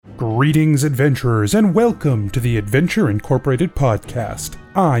Greetings, adventurers, and welcome to the Adventure Incorporated podcast.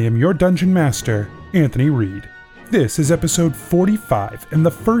 I am your Dungeon Master, Anthony Reed. This is episode 45 and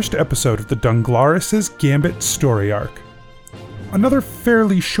the first episode of the Dunglaris' Gambit story arc. Another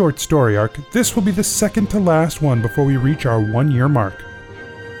fairly short story arc, this will be the second to last one before we reach our 1-year mark.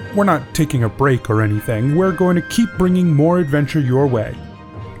 We're not taking a break or anything, we're going to keep bringing more adventure your way.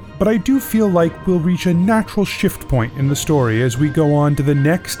 But I do feel like we'll reach a natural shift point in the story as we go on to the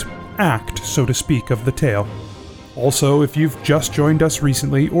next act, so to speak, of the tale. Also, if you've just joined us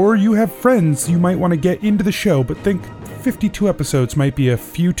recently, or you have friends you might want to get into the show but think 52 episodes might be a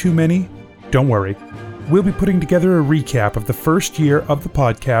few too many, don't worry. We'll be putting together a recap of the first year of the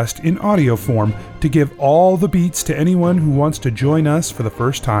podcast in audio form to give all the beats to anyone who wants to join us for the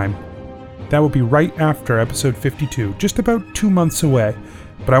first time. That will be right after episode 52, just about 2 months away.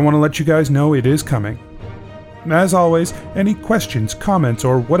 But I want to let you guys know it is coming. As always, any questions, comments,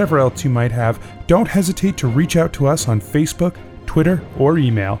 or whatever else you might have, don't hesitate to reach out to us on Facebook, Twitter, or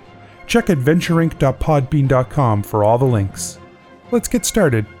email. Check adventureinc.podbean.com for all the links. Let's get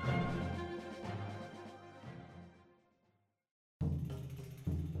started.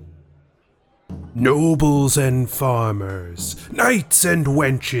 Nobles and farmers, knights and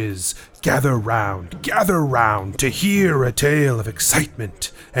wenches, gather round to hear a tale of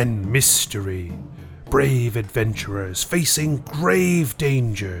excitement and mystery. Brave adventurers facing grave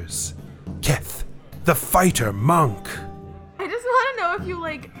dangers. Keth, the fighter monk. I just want to know if you,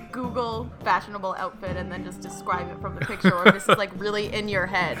 Google fashionable outfit and then just describe it from the picture, or this is, really in your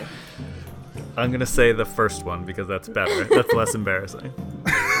head. I'm going to say the first one because that's better. That's less embarrassing.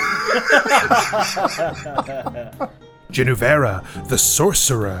 Genuvera, the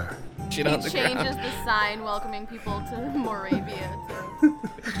sorcerer. He changes the sign welcoming people to Moravia to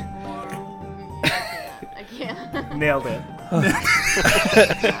I can't. Nailed it.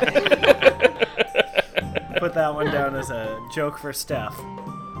 Put that one down as a joke for Steph.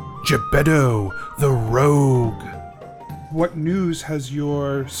 Gebedo, the rogue. What news has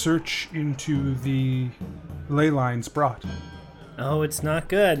your search into the ley lines brought? Oh, it's not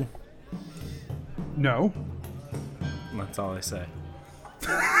good. No. That's all I say.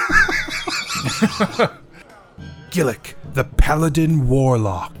 Gillick, the paladin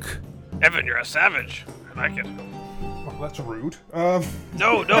warlock. Evan, you're a savage. I like it. Well, that's rude. No,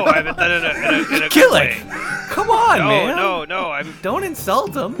 I haven't done it in a Kill good it! way. Come on, man! No, I'm... Don't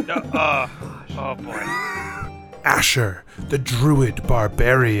insult him! No, oh boy. Asher, the druid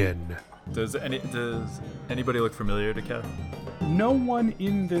barbarian. Does anybody look familiar to Kev? No one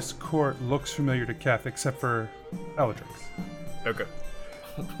in this court looks familiar to Keth except for Eldrix. Okay.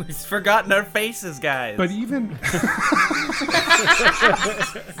 We've forgotten our faces, guys. But even...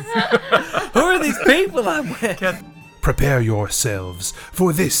 Who are these people I'm with? Prepare yourselves,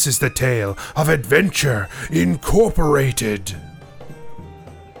 for this is the tale of Adventure Incorporated.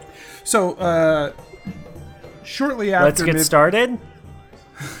 So, shortly after... Let's get started?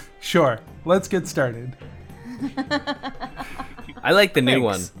 Sure, let's get started. I like the new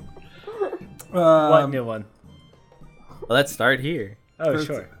one. What new one? Well, let's start here. Oh,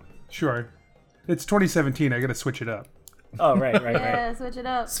 sure. Sure. It's 2017, I gotta switch it up. Oh, right. Yeah, switch it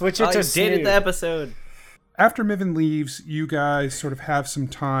up. Switch it Oh, to you dated Snood. the episode. After Miven leaves, you guys sort of have some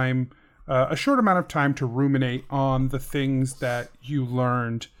time, a short amount of time to ruminate on the things that you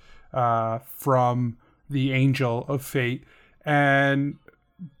learned from the Angel of Fate. And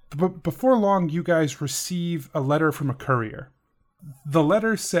before long, you guys receive a letter from a courier. The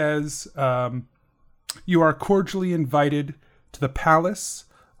letter says, you are cordially invited to the palace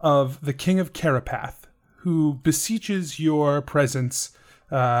of the King of Carapath, who beseeches your presence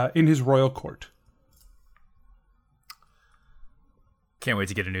in his royal court. Can't wait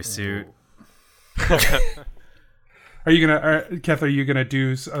to get a new suit. Are you gonna, Keth? Are you gonna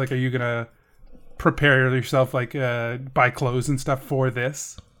do are you gonna prepare yourself buy clothes and stuff for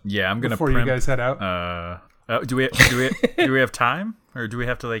this? Yeah, I'm gonna. Before you guys head out. Do we have time, or do we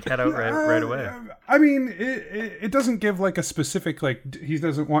have to head out right away? I mean, it doesn't give a specific he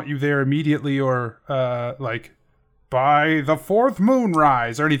doesn't want you there immediately or by the fourth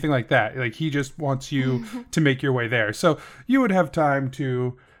moonrise or anything like that. He just wants you to make your way there. So you would have time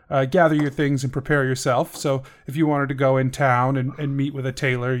to gather your things and prepare yourself. So if you wanted to go in town and meet with a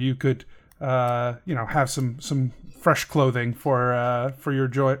tailor, you could have some fresh clothing for your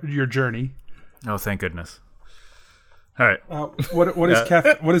journey. Oh, thank goodness. All right. What is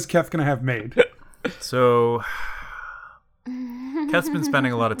Keth? What is Keth gonna have made? So, Keth's been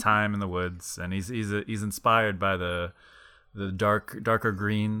spending a lot of time in the woods, and he's inspired by the darker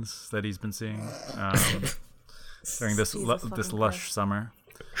greens that he's been seeing during this lush summer.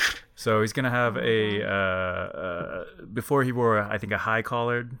 So he's gonna have before he wore, I think, a high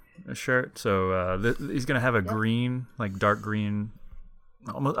collared shirt. So he's gonna have a green, like dark green,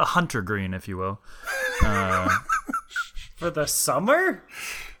 almost a hunter green, if you will. For the summer?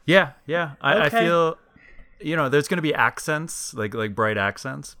 Yeah. I Okay. feel, there's gonna be accents, like bright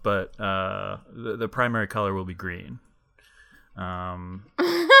accents, but the primary color will be green.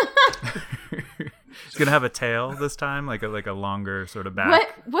 He's gonna have a tail this time, like a longer sort of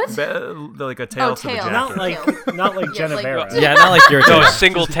back. What? Like a tail for the tail. jacket. Not like Yeah, like- Genevera. Yeah, not like your No, tail.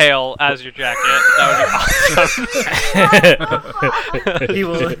 single tail as your jacket. That would be awesome. He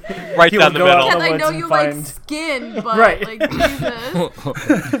will Right he down will the go out middle. in the I woods know and you like find- skin, but Right. like Jesus.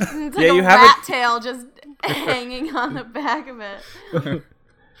 It's like Yeah, you a have rat tail just hanging on the back of it.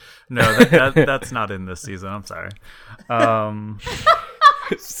 No, that's not in this season. I'm sorry.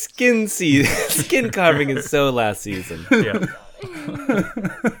 Skin carving is so last season. Yeah.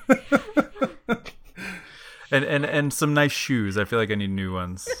 and some nice shoes. I feel like I need new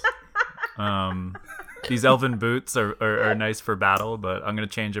ones. These elven boots are nice for battle, but I'm gonna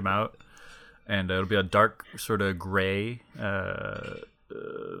change them out, and it'll be a dark sort of gray,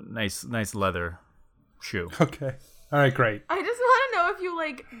 nice leather shoe. Okay. All right, great. I just want to know if you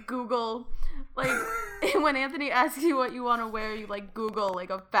like Google, like when Anthony asks you what you want to wear, you like Google like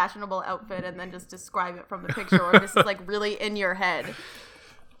a fashionable outfit and then just describe it from the picture, or this is like really in your head.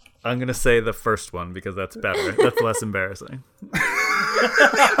 I'm gonna say the first one because that's better. That's less embarrassing.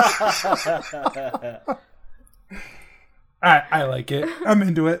 I like it. I'm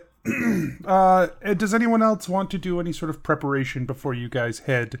into it. Does anyone else want to do any sort of preparation before you guys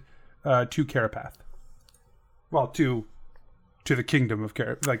head to Carapath? Well, to the kingdom of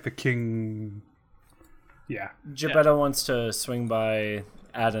like the king. Yeah. Gebetto wants to swing by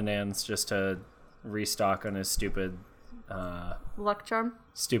Adonan's just to restock on his stupid Luck charm.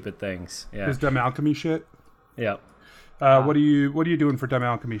 things. Yeah. His dumb alchemy shit. Yep. What are you doing for dumb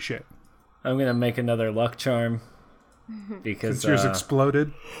alchemy shit? I'm gonna make another luck charm because Since yours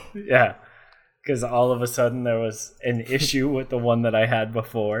exploded. yeah, because all of a sudden there was an issue with the one that I had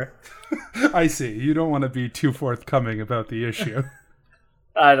before. I see. You don't want to be too forthcoming about the issue.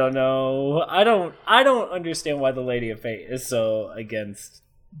 I don't know. I don't understand why the Lady of Fate is so against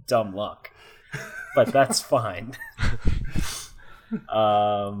dumb luck, but that's fine. So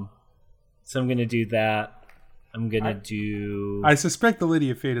I'm gonna do that. I'm gonna do. I suspect the Lady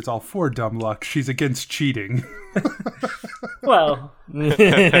of Fate is all for dumb luck. She's against cheating. Well, I'm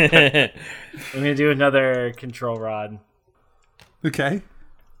gonna do another control rod. Okay.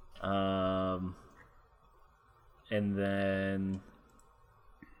 And then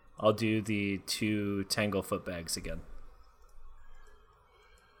I'll do the 2 Tanglefoot bags again.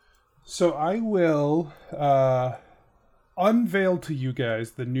 So I will unveil to you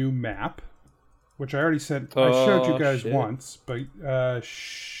guys the new map, which I already sent. I showed you guys shit. once, but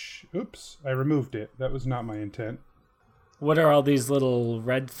oops, I removed it. That was not my intent. What are all these little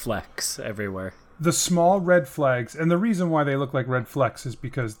red flecks everywhere? The small red flags, and the reason why they look like red flecks is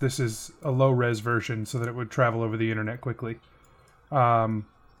because this is a low-res version so that it would travel over the internet quickly. The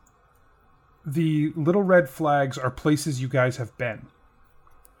little red flags are places you guys have been.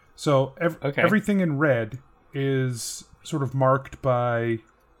 So everything in red is sort of marked by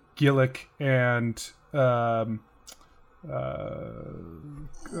Gillick and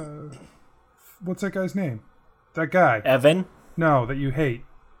what's that guy's name? That guy. Evan? No, that you hate.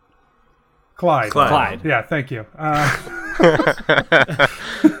 Clyde. Yeah, thank you.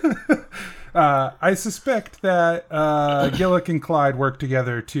 I suspect that Gillick and Clyde worked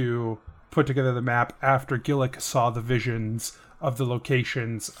together to put together the map after Gillick saw the visions of the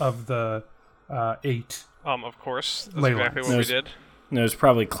locations of the 8. Of course. That's Ley exactly lines. what we There's- did. And it was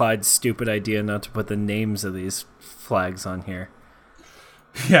probably Clyde's stupid idea not to put the names of these flags on here.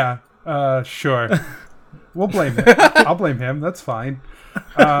 Yeah, sure. We'll blame him. I'll blame him. That's fine.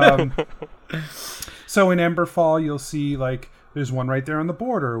 So in Emberfall, you'll see, like, there's one right there on the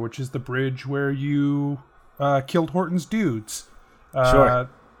border, which is the bridge where you killed Horton's dudes. Sure.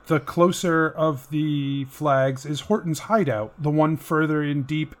 The closer of the flags is Horton's hideout. The one further in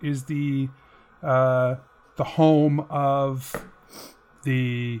deep is the home of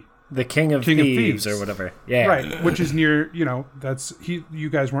the King of Thieves or whatever. Yeah. right, which is near. You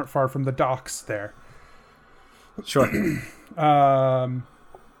guys weren't far from the docks there. Sure.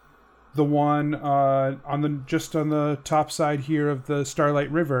 The one on the top side here of the Starlight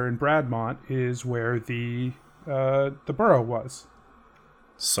River in Bradmont is where the burrow was.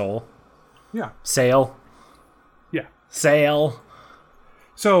 Soul. Yeah. Sail. Yeah. Sail.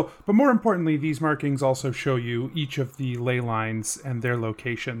 So, but more importantly, these markings also show you each of the ley lines and their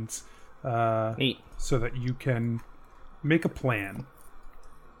locations, Neat. so that you can make a plan.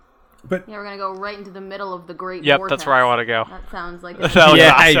 But Yeah, we're gonna go right into the middle of the Great Yep, Vortex. that's where I want to go. That sounds like That was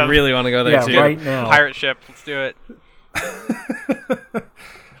Yeah, awesome. I really want to go there Yeah, too. right now. Pirate ship. Let's do it.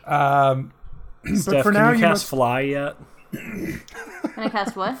 Steph, for can now, you you cast must- fly yet? Can I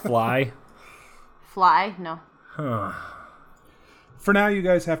cast what? Fly? Fly? No. for now, you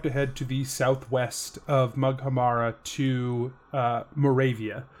guys have to head to the southwest of Mughamara to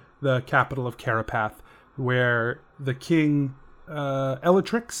Moravia, the capital of Carapath, where the king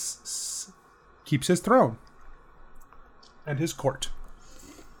Elatrix keeps his throne and his court.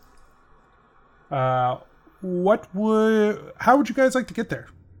 How would you guys like to get there?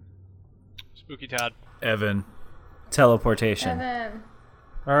 Spooky Todd. Evan. Teleportation. Evan.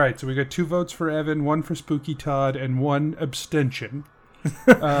 All right, so we got 2 votes for Evan, 1 for Spooky Todd, and 1 abstention.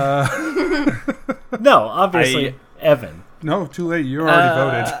 No, obviously, Evan. No, too late. You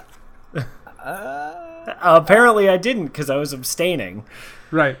already voted. Apparently I didn't, because I was abstaining.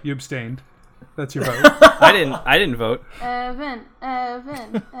 Right, you abstained. That's your vote. I didn't vote. Evan.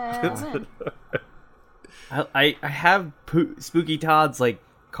 I have Spooky Todd's like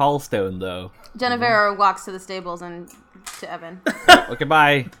call stone though. Genevera walks to the stables and to Evan. Okay,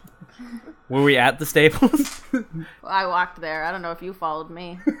 bye. Were we at the stables? I walked there. I don't know if you followed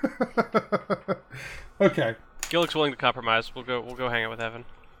me. Okay. Gillick's willing to compromise. We'll go hang out with Evan.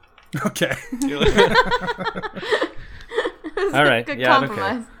 Okay. All right. Good Yeah.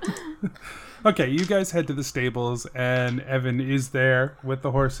 compromise. Okay, you guys head to the stables, and Evan is there with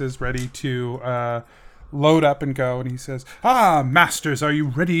the horses ready to load up and go. And he says, masters, are you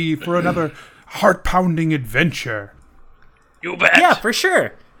ready for another heart-pounding adventure? You bet. Yeah, for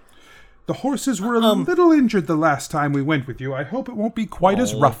sure. The horses were a little injured the last time we went with you. I hope it won't be quite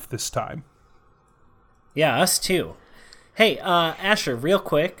as rough this time. Yeah, us too. Hey, Asher, real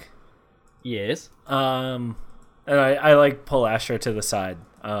quick. Yes. And I like pull Asher to the side.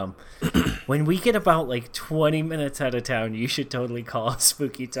 When we get about like 20 minutes out of town, you should totally call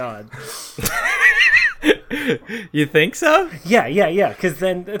Spooky Todd. You think so? Yeah. Because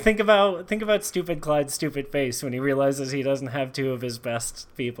then think about stupid Clyde's stupid face when he realizes he doesn't have 2 of his best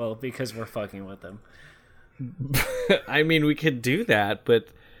people because we're fucking with him. I mean, we could do that, but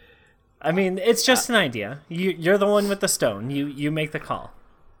I mean, it's just an idea. You're the one with the stone. You make the call,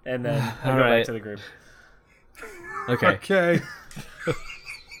 and then I'll go Alright. back to the group. okay. Okay.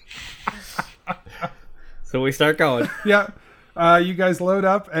 So we start going. Yeah. You guys load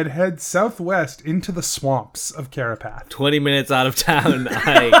up and head southwest into the swamps of Carapath. 20 minutes out of town,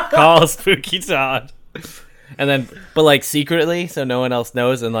 I call Spooky Todd. And then, but like secretly, so no one else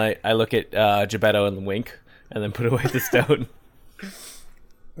knows, and like I look at Gebetto and wink, and then put away the stone.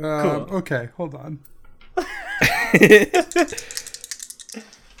 Okay, hold on.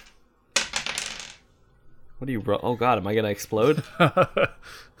 What are you, bro? Oh god, am I gonna explode?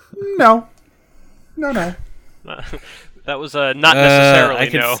 No. That was not necessarily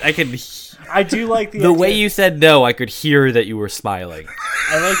I could. I do like the The idea. way you said no, I could hear that you were smiling.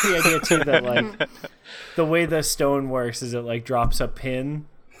 I like the idea too that like the way the stone works is it like drops a pin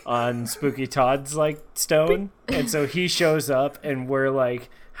on Spooky Todd's like stone, and so he shows up, and we're like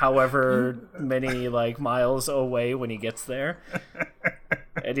however many like miles away when he gets there,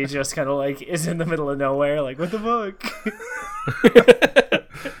 and he just kind of like is in the middle of nowhere, like what the fuck.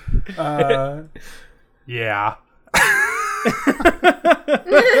 Yeah.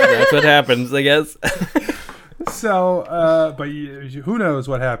 That's what happens, I guess. So, but who knows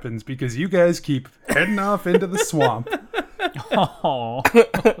what happens because you guys keep heading off into the swamp.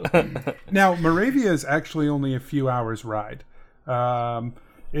 Now, Moravia is actually only a few hours' ride.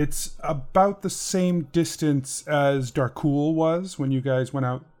 It's about the same distance as Darkul was when you guys went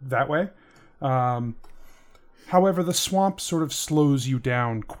out that way. However, the swamp sort of slows you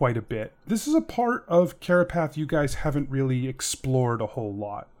down quite a bit. This is a part of Carapath you guys haven't really explored a whole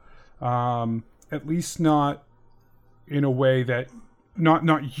lot. At least not in a way that...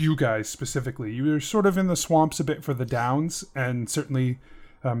 Not you guys specifically. You're sort of in the swamps a bit for the Downs, and certainly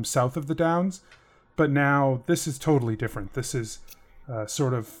south of the Downs. But now, this is totally different. This is this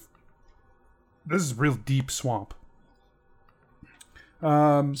is real deep swamp.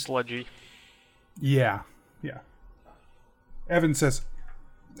 Sludgy. Yeah. Evan says,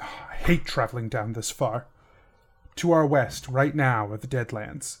 I hate traveling down this far. To our west, right now, are the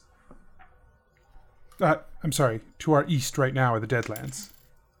Deadlands. I'm sorry, to our east right now are the Deadlands.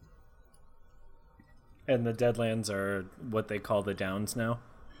 And the Deadlands are what they call the Downs now.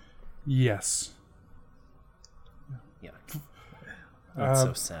 Yes. Yeah. That's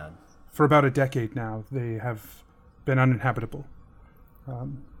so sad. For about a decade now, they have been uninhabitable.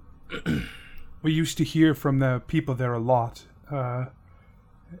 We used to hear from the people there a lot,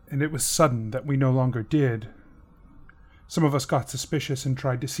 and it was sudden that we no longer did. Some of us got suspicious and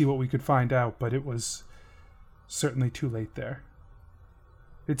tried to see what we could find out, but it was certainly too late there.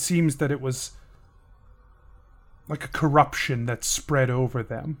 It seems that it was like a corruption that spread over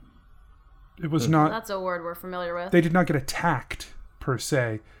them. It was not... That's a word we're familiar with. They did not get attacked, per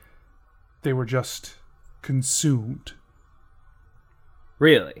se. They were just consumed.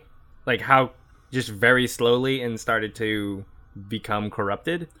 Really? Like how just very slowly and started to become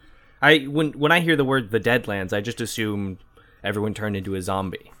corrupted? When I hear the word the Deadlands, I just assume everyone turned into a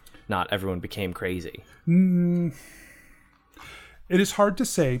zombie. Not everyone became crazy. It is hard to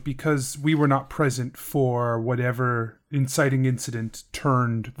say because we were not present for whatever inciting incident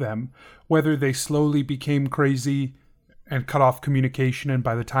turned them. Whether they slowly became crazy and cut off communication and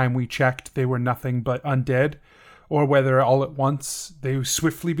by the time we checked they were nothing but undead, or whether all at once they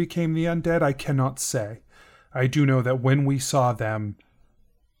swiftly became the undead, I cannot say. I do know that when we saw them,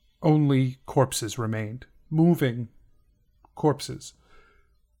 only corpses remained. Moving corpses.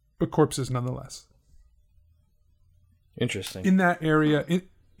 But corpses nonetheless. Interesting. In that area,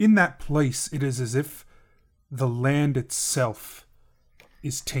 in that place, it is as if the land itself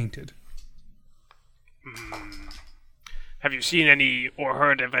is tainted. Have you seen any or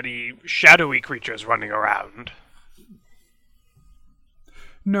heard of any shadowy creatures running around?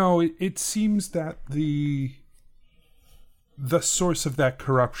 No, it seems that the source of that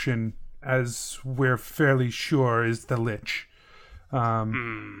corruption, as we're fairly sure, is the Lich.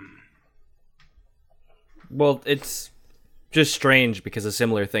 Well, it's just strange because a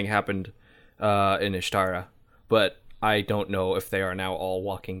similar thing happened in Ishtara, but I don't know if they are now all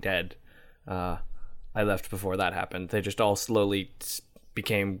walking dead. I left before that happened. They just all slowly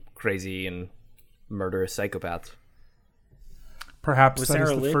became crazy and murderous psychopaths. Perhaps that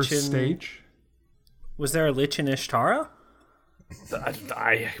is the first stage. Was there a Lich in Ishtara?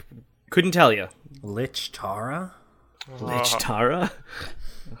 I couldn't tell you. Lich Tara? Lich Tara?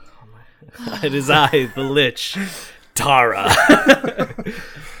 It is I, the Lich Tara.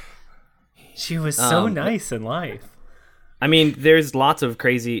 She was so nice in life. I mean, there's lots of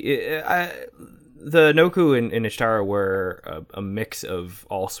crazy... the Noku in Ishtara were a mix of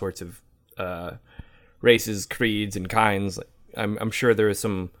all sorts of races, creeds, and kinds. I'm sure there is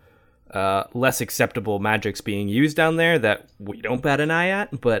some less acceptable magics being used down there that we don't bat an eye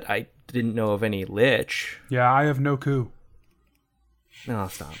at, but I didn't know of any Lich. Yeah, I have no clue. No,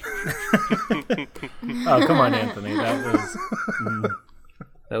 stop. Oh, come on, Anthony.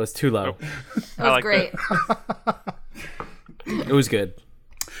 That was too low. That was great. It was good.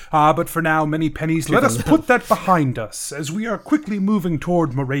 But for now, many pennies, let us put that behind us, as we are quickly moving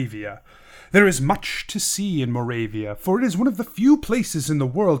toward Moravia. There is much to see in Moravia, for it is one of the few places in the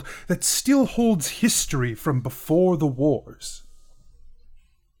world that still holds history from before the wars.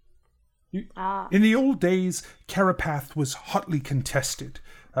 In the old days, Carapath was hotly contested.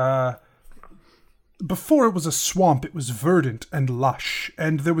 Before it was a swamp, it was verdant and lush,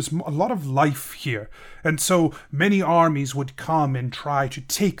 and there was a lot of life here. And so many armies would come and try to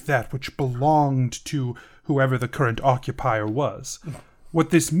take that which belonged to whoever the current occupier was. What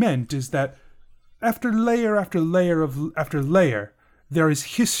this meant is that after layer after layer after layer, there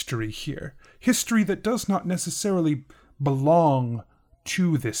is history here. History that does not necessarily belong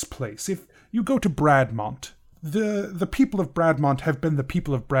to this place. If you go to Bradmont, the people of Bradmont have been the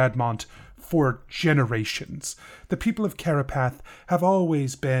people of Bradmont for generations. The people of Carapath have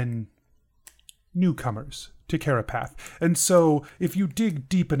always been newcomers to Carapath. And so, if you dig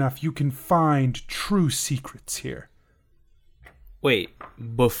deep enough, you can find true secrets here. Wait,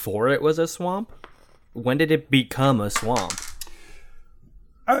 before it was a swamp? When did it become a swamp?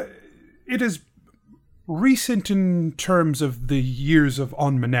 It is recent in terms of the years of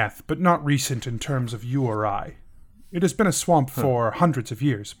Onmaneth, but not recent in terms of you or I. It has been a swamp for hundreds of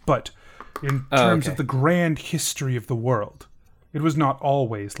years, but in terms of the grand history of the world, it was not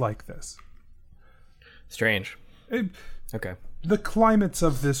always like this. Strange. Okay. The climates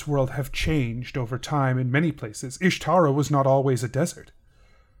of this world have changed over time in many places. Ishtara was not always a desert.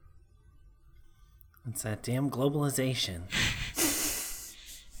 It's that damn globalization.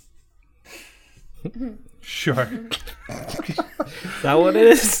 Sure. Is that what it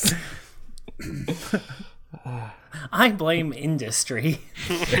is? I blame industry.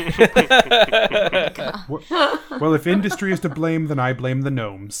 Well, if industry is to blame, then I blame the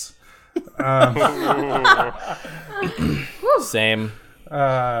gnomes. Same.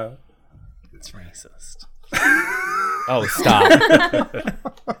 It's racist. Oh, stop.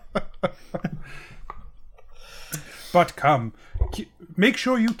 But come, make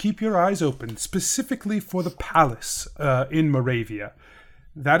sure you keep your eyes open, specifically for the palace in Moravia.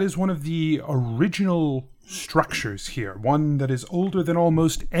 That is one of the original structures here, one that is older than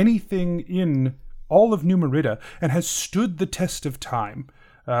almost anything in all of New Merida and has stood the test of time,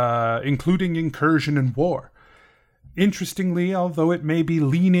 including incursion and war. Interestingly, although it may be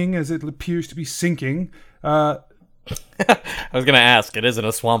leaning as it appears to be sinking, I was going to ask, it isn't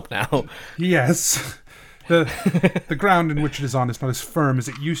a swamp now. yes, the ground in which it is on is not as firm as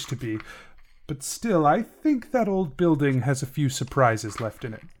it used to be. But still, I think that old building has a few surprises left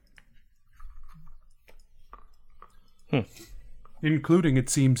in it. Including, it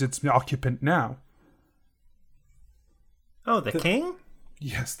seems, its occupant now. Oh, the king?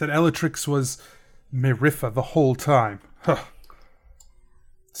 Yes, that Elatrix was Merifa the whole time. Huh.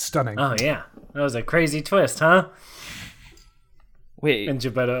 Stunning. Oh, yeah. That was a crazy twist, huh? Wait, And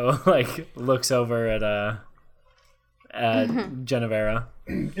Gebetto, like, looks over at Genevera.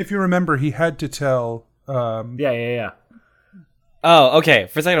 If you remember, he had to tell... Yeah. oh, okay.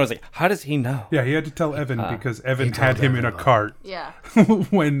 For a second I was like, how does he know? Yeah, he had to tell Evan because Evan had him in a cart Yeah.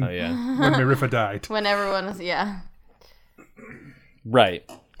 when Oh, yeah. when Merifa died. When everyone was, yeah. Right.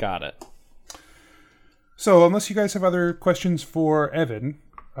 Got it. So, unless you guys have other questions for Evan,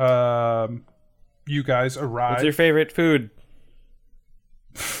 you guys arrive. What's your favorite food?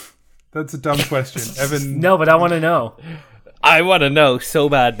 That's a dumb question. Evan, No, but I want to know. I want to know so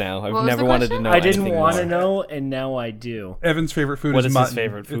bad now. I've was never the wanted to question? know. I didn't anything want to more. know, and now I do. Evan's favorite food What is is his mutton.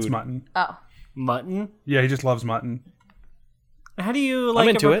 favorite It's food? mutton. Oh. Mutton? Yeah, he just loves mutton. How do you like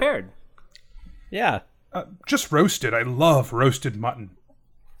it into it. prepared? Yeah. Just roasted. I love roasted mutton.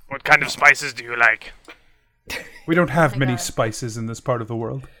 What kind of spices do you like? We don't have many God. spices in this part of the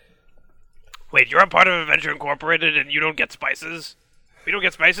world. Wait, you're a part of Adventure Incorporated and you don't get spices? We don't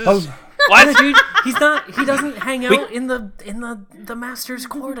get spices? Oh. What? Dude, he's not. He doesn't hang out in the master's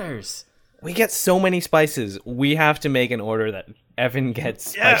quarters. We get so many spices. We have to make an order that Evan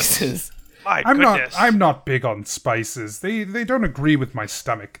gets Yes. spices. My I'm goodness. not big on spices. They don't agree with my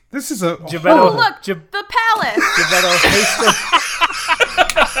stomach. This is a Gebetto, Look, the palace!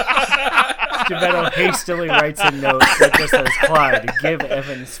 Gebetto hastily writes a note that just says, "Clyde, give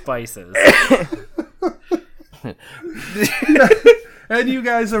Evan spices." And you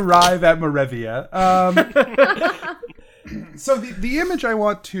guys arrive at Moravia. So the image I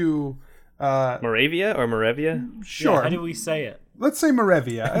want to Moravia or Moravia? sure. How do we say it? Let's say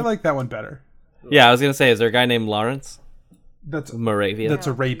Moravia. I like that one better. Yeah, I was going to say, is there a guy named Lawrence? That's Moravia? that's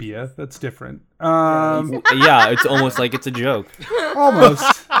Arabia. That's different. Yeah, it's almost like it's a joke.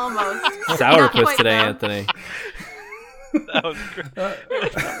 Almost. Almost. Sourpuss quite today, though. Anthony. That was great.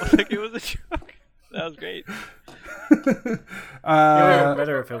 Like it was a joke. That was great. It would have been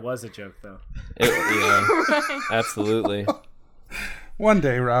better if it was a joke, though. Yeah, absolutely. One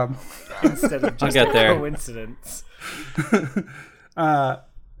day, Rob. Instead of just get a there. coincidence.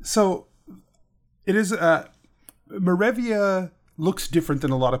 So it is Moravia looks different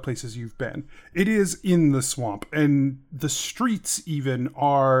than a lot of places you've been. It is in the swamp, and the streets even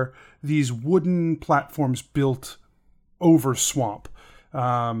are these wooden platforms built over swamp.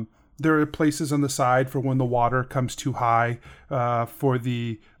 There are places on the side for when the water comes too high, for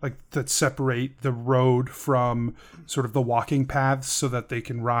that separate the road from sort of the walking paths so that they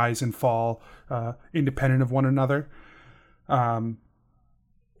can rise and fall independent of one another.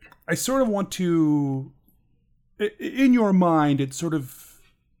 I sort of want to, in your mind, it's sort of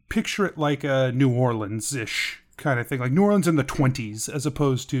picture it like a New Orleans-ish kind of thing, like New Orleans in the 20s as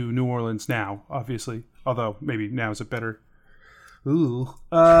opposed to New Orleans now, obviously. Although maybe now is a better. Ooh.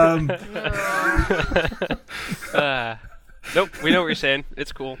 Nope, we know what you're saying.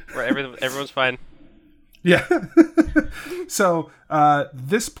 It's cool. Everyone's fine. Yeah. So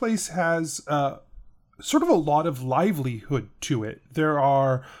this place has sort of a lot of livelihood to it. There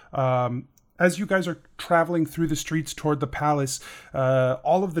are, as you guys are traveling through the streets toward the palace,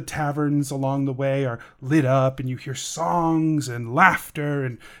 all of the taverns along the way are lit up, and you hear songs and laughter,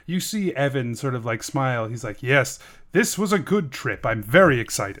 and you see Evan sort of like smile. He's like, yes, this was a good trip. I'm very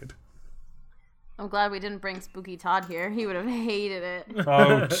excited. I'm glad we didn't bring Spooky Todd here. He would have hated it.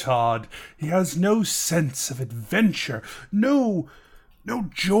 Oh, Todd. He has no sense of adventure, no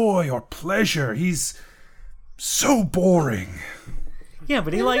joy or pleasure. He's so boring. Yeah,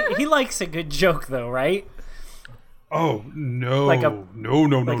 but he likes a good joke, though, right? Oh, no. Like a- no.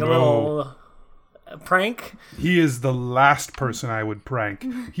 Like a little prank. He is the last person I would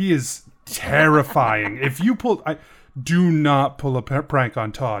prank. He is terrifying. If you do not pull a prank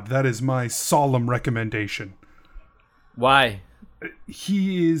on Todd. That is my solemn recommendation. Why?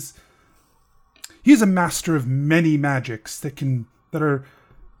 He's a master of many magics that are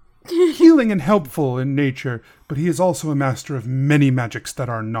healing and helpful in nature, but he is also a master of many magics that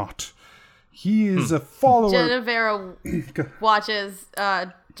are not. He is a follower. Genevera watches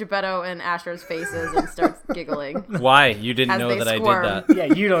Geppetto and Asher's faces and starts giggling. Why? You didn't As know they that squirm. I did Yeah,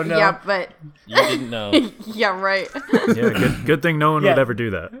 you don't know. Yeah, but that. You didn't know. yeah, right. Yeah, good thing no one Yeah. would ever do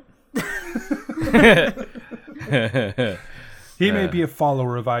that. He may be a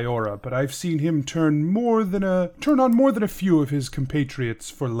follower of Iora, but I've seen him turn on more than a few of his compatriots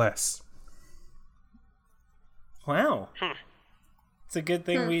for less. Wow. It's a good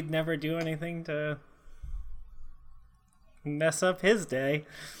thing we'd never do anything to mess up his day.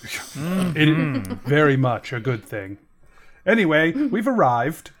 Very much a good thing. Anyway, we've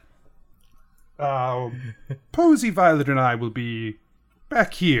arrived. Posy, Violet, and I will be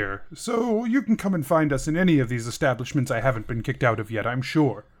back here, so you can come and find us in any of these establishments I haven't been kicked out of yet, I'm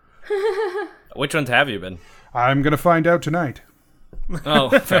sure. Which ones have you been? I'm gonna find out tonight.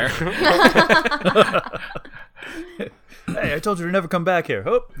 Oh, fair. Hey, I told you to never come back here.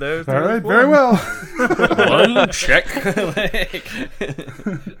 Oh, there's All right, very well. One check.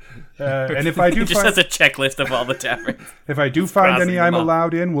 And if I do He just find, has a checklist of all the taverns. if I do find crossing any them I'm off.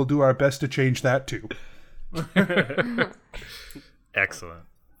 allowed in, we'll do our best to change that too. excellent.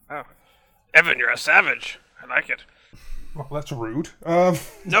 Oh. Evan, you're a savage. I like it. Well, that's rude. No,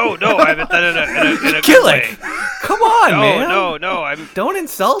 I meant that in a Kill good it. way. Come on, No, man. no, I'm... Don't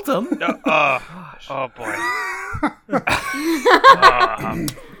insult him. No, oh, boy.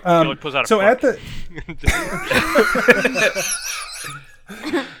 Gillick pulls out a So fork.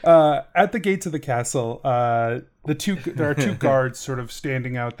 At the gates of the castle, there are two guards sort of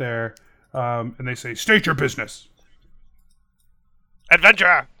standing out there, and they say, "State your business."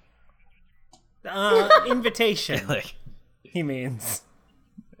 Adventure! Invitation, Like, he means.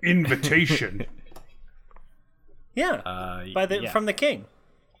 Invitation. Yeah, from the king.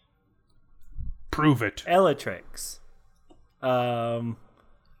 Prove it. Elatrix.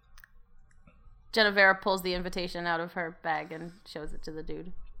 Genevera pulls the invitation out of her bag and shows it to the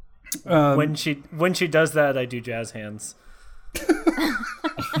dude. When she does that, I do jazz hands.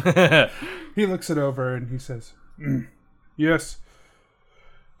 He looks it over and he says, "Yes,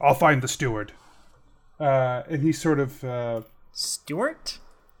 I'll find the steward." And he sort of Stuart?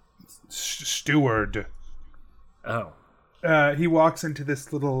 steward. Oh. He walks into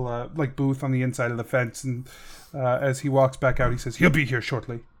this little booth on the inside of the fence, and as he walks back out, he says, "He'll be here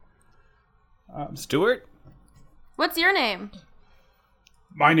shortly." Stuart? What's your name?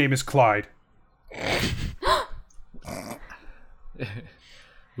 My name is Clyde.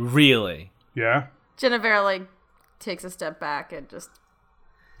 Really? Yeah. Genevera takes a step back and just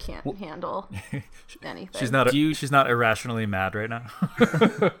can't handle anything. She's not irrationally mad right now.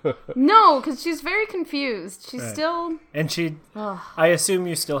 No, because she's very confused. She's still. And I assume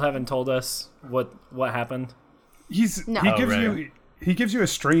you still haven't told us what happened. No. He gives you a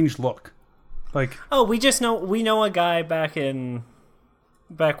strange look. Like, Oh, we know a guy back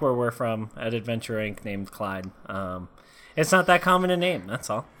where we're from at Adventure Inc. named Clyde. It's not that common a name, that's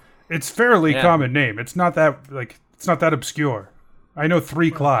all. it's fairly common name. It's not that obscure. I know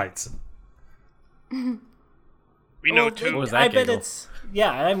 3 Clydes. We know two. What was that I bet giggle? it's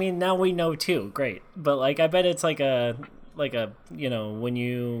I mean now we know too. Great. But I bet it's like a when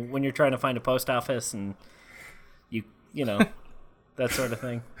you're trying to find a post office and you that sort of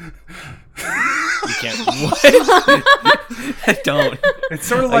thing. You can't. What? I don't. It's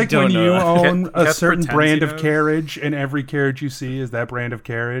sort of like when don't you know. own a Kep certain pretends brand he of knows. carriage, and every carriage you see is that brand of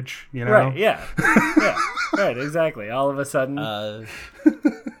carriage. You know, Right, yeah. Yeah. Right, exactly. All of a sudden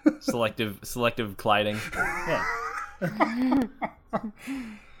Selective gliding. yeah.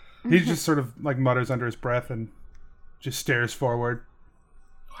 He just sort of mutters under his breath and just stares forward.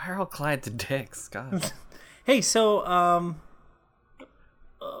 Why are all Clyde to dicks? God. Hey, so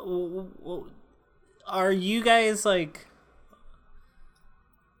are you guys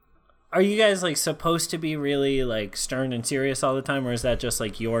supposed to be really stern and serious all the time, or is that just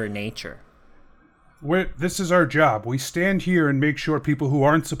your nature? This is our job. We stand here and make sure people who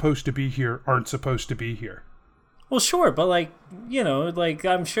aren't supposed to be here aren't supposed to be here. Well, sure, but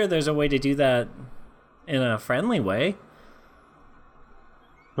I'm sure there's a way to do that in a friendly way.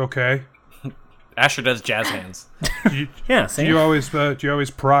 Okay. Asher does jazz hands. Yeah, Do same. you always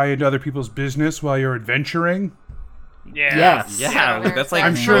pry into other people's business while you're adventuring? Yeah. Yes. Yeah, They're that's like,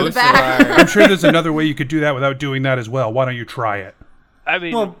 I'm sure "Throw the most of bag." our- I'm sure there's another way you could do that without doing that as well. Why don't you try it? I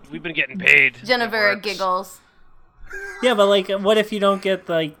mean, Well- we've been getting paid. It Genevera works. giggles. Yeah, but like, what if you don't get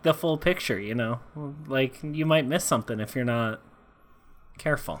like the full picture? You know, like you might miss something if you're not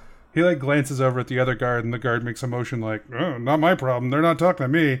careful. He like glances over at the other guard, and the guard makes a motion like, "Oh, not my problem. They're not talking to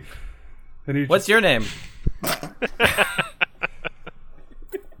me." And What's your name?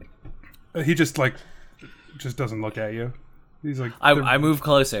 he just doesn't look at you. He's like, I move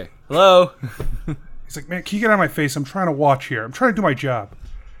closer. Hello. he's like, man, can you get out of my face? I'm trying to watch here. I'm trying to do my job.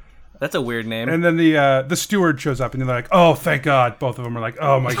 That's a weird name. And then the steward shows up, and they're like, oh, thank God. Both of them are like,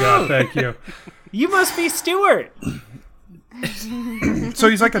 oh my God, thank you. You must be Stuart. So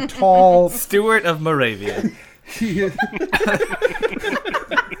he's like a tall Stewart of Moravia.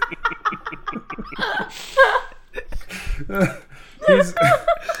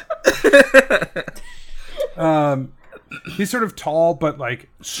 He's sort of tall, but like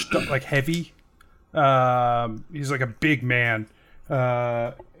like heavy. He's like a big man,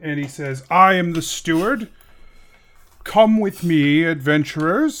 and he says, "I am the steward. Come with me,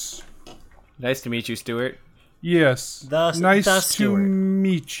 adventurers." Nice to meet you, Stewart. Yes, nice the to steward.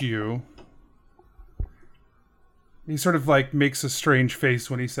 meet you. He sort of like makes a strange face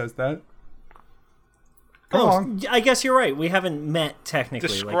when he says that. Come on. I guess you're right. We haven't met technically.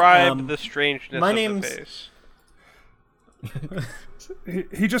 Describe the strangeness my of name's- the face.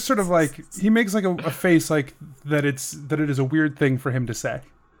 He just sort of like he makes like a face like that it is a weird thing for him to say.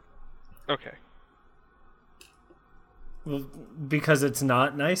 Okay. Because it's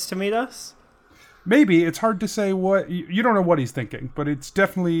not nice to meet us. Maybe it's hard to say what you don't know what he's thinking, but it's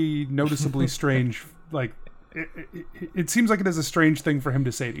definitely noticeably strange. Like it seems like it is a strange thing for him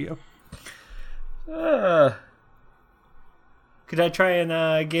to say to you. Could I try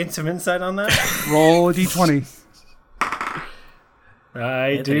and gain some insight on that? Roll a d20.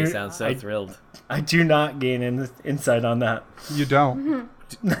 Anthony sounds so thrilled. I do not gain insight on that. You don't.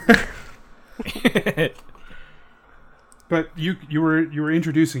 But you were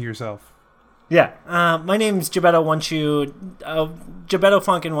introducing yourself. Yeah. My name's Gebetto Gebetto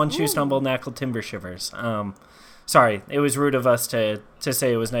Funk and One Shoe Stumble Knackle Timber Shivers. Sorry, it was rude of us to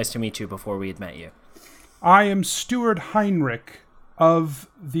say it was nice to meet you before we had met you. I am Steward Heinrich of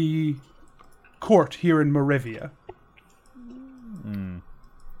the court here in Moravia. And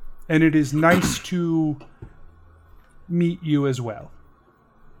it is nice to meet you as well.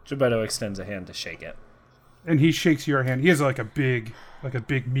 Gebetto extends a hand to shake it. And he shakes your hand. He has like a big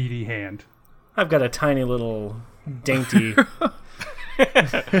meaty hand. I've got a tiny little dainty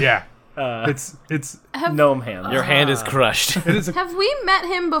Yeah. It's gnome hand. Your hand is crushed. it is a, Have we met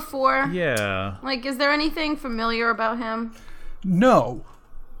him before? Yeah. Like, is there anything familiar about him? no.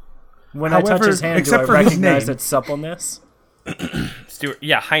 When I touch However, his hand, do except I for his recognize name. its suppleness? Stewart.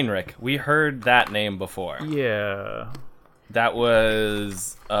 Yeah, Heinrich. We heard that name before. Yeah. That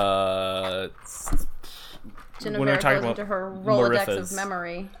was Genevieve When we're talking goes about into her Rolodex Marifas. of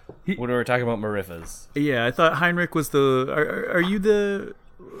memory. when we were talking about Marifas. Yeah, I thought Heinrich was the. Are you the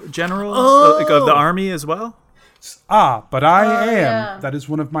general Oh! of the army as well? But I am. yeah. That is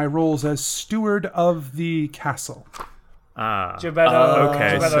one of my roles as steward of the castle. Ah. Gebetto,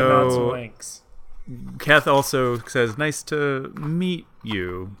 okay, Gebetto so- nods and winks. Keth also says, "Nice to meet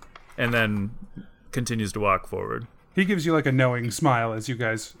you," and then continues to walk forward. He gives you like a knowing smile as you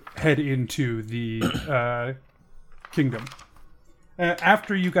guys head into the kingdom.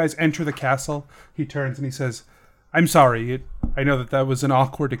 After you guys enter the castle, he turns and he says, "I'm sorry. I know that was an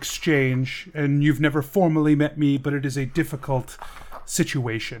awkward exchange, and you've never formally met me, but it is a difficult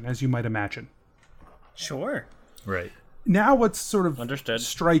situation, as you might imagine." Sure. Right. Now what's sort of Understood.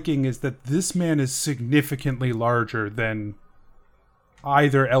 striking is that this man is significantly larger than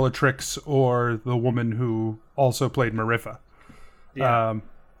either Elatrix or the woman who also played Mariffa. Yeah.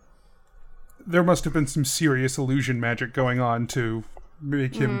 There must have been some serious illusion magic going on to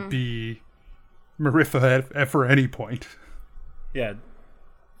make him be Mariffa for any point. Yeah.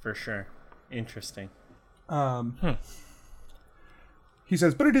 For sure. Interesting. He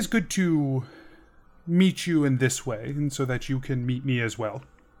says, but it is good to meet you in this way, and so that you can meet me as well.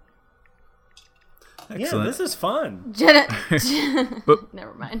 Yeah, Excellent. this is fun. But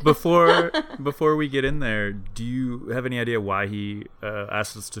Never mind. before we get in there, do you have any idea why he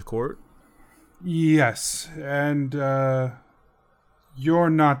asked us to court? Yes, and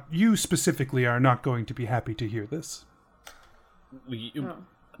you specifically are not going to be happy to hear this.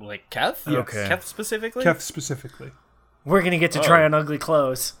 Like Keth? Yes. Okay. Keth specifically? Keth specifically. We're gonna get to try on ugly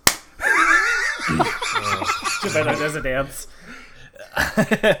clothes. Gebetto does a dance.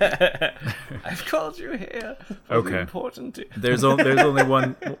 I've called you here. Okay. Important to... There's only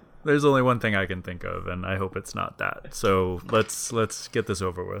one thing I can think of, and I hope it's not that. So let's get this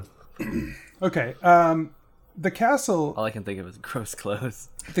over with. Okay, The castle All I can think of is gross clothes.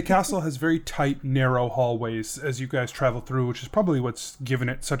 The castle has very tight, narrow hallways as you guys travel through, which is probably what's given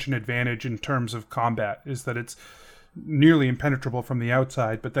it such an advantage in terms of combat, is that it's nearly impenetrable from the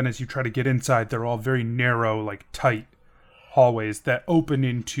outside, but then as you try to get inside, they're all very narrow, like tight hallways that open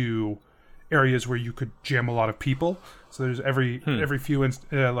into areas where you could jam a lot of people. So there's every few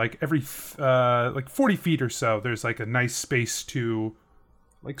like 40 feet or so, there's like a nice space to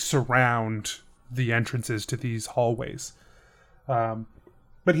like surround the entrances to these hallways.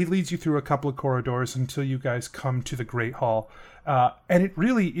 But he leads you through a couple of corridors until you guys come to the Great Hall. And it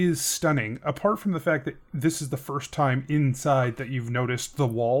really is stunning. Apart from the fact that this is the first time inside that you've noticed the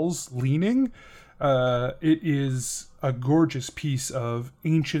walls leaning, it is a gorgeous piece of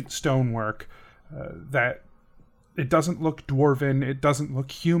ancient stonework that it doesn't look dwarven, it doesn't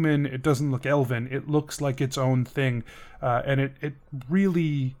look human, it doesn't look elven. It looks like its own thing. And it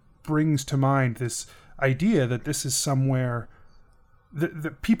really brings to mind this idea that this is somewhere...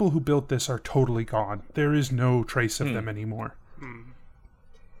 The people who built this are totally gone. There is no trace of them anymore.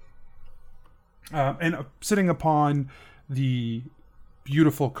 And sitting upon the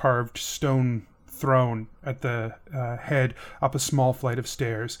beautiful carved stone throne at the head, up a small flight of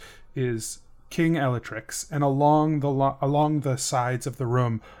stairs, is King Elatrix. And along the sides of the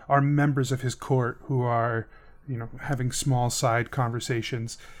room are members of his court who are, having small side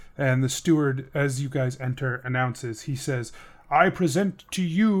conversations. And the steward, as you guys enter, announces, he says, "I present to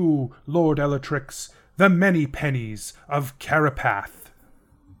you, Lord Elatrix, the many pennies of Carapath."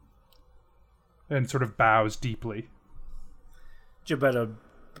 And sort of bows deeply. Gebetto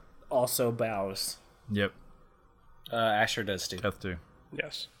also bows. Yep. Asher does too. Keth too.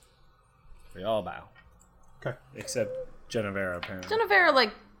 Yes. We all bow. Okay. Except Genevera, apparently.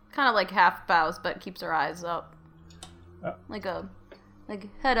 Genevera, kind of half bows, but keeps her eyes up. Like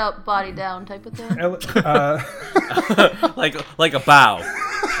head up, body down type of thing. like a bow,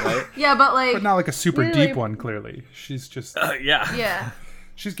 right? Yeah, but But not like a super really- deep one, clearly. She's just... Yeah. Yeah.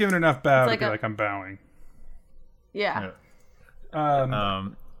 she's given enough bow It's to like be like, I'm bowing. Yeah.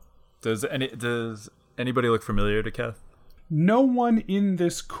 Does anybody look familiar to Keth? No one in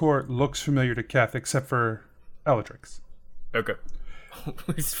this court looks familiar to Keth except for Elatrix. Okay.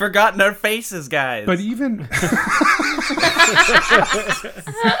 We've forgotten our faces, guys. But even...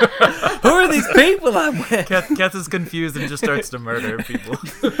 Who are these people I'm with? Keth is confused and just starts to murder people.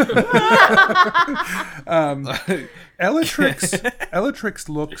 Elatrix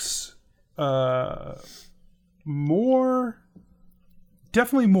looks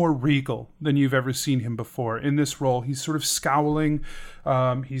definitely more regal than you've ever seen him before. In this role, he's sort of scowling.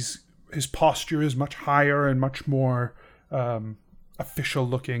 His posture is much higher and much more official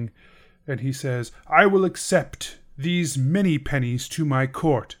looking. And he says, "I will accept these many pennies to my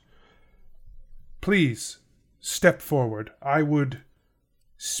court. Please, step forward. I would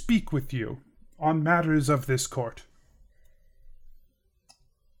speak with you on matters of this court."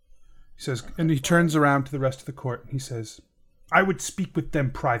 He says, and he turns around to the rest of the court, and he says, "I would speak with them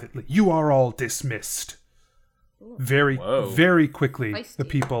privately. You are all dismissed." Very quickly, Feisty. the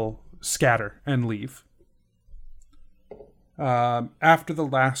people scatter and leave. After the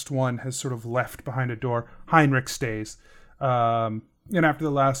last one has sort of left behind a door, Heinrich stays. And after the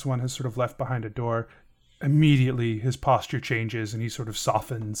last one has sort of left behind a door, immediately his posture changes and he sort of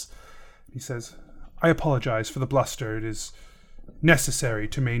softens. He says, "I apologize for the bluster. It is necessary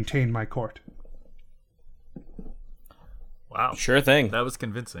to maintain my court." Wow. Sure thing. That was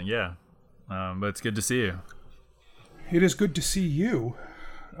convincing, yeah. But it's good to see you. It is good to see you.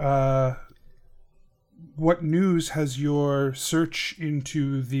 What news has your search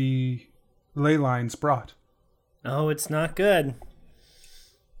into the ley lines brought? Oh, it's not good.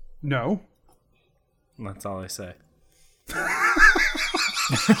 No. That's all I say.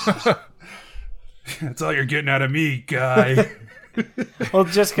 That's all you're getting out of me, guy. Well,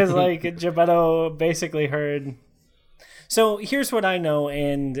 just because, Gebetto basically heard... So here's what I know,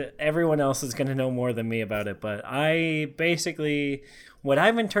 and everyone else is going to know more than me about it, but what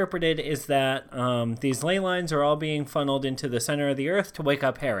I've interpreted is that these ley lines are all being funneled into the center of the earth to wake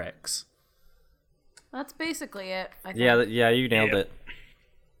up Herix. That's basically it. I think. Yeah, you nailed it.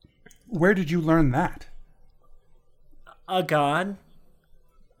 Where did you learn that? A god?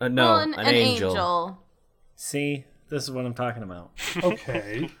 No, Well, an angel. See, this is what I'm talking about.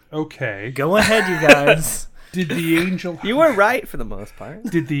 Okay. Go ahead, you guys. Did the angel... You were right for the most part.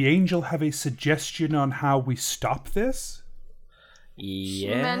 Did the angel have a suggestion on how we stop this? She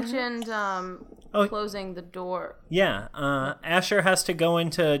Yeah. mentioned closing the door. Yeah, Asher has to go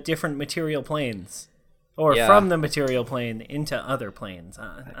into different material planes. Or Yeah. from the material plane into other planes.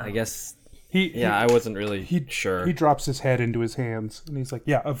 I guess I wasn't really he sure. He drops his head into his hands, and he's like,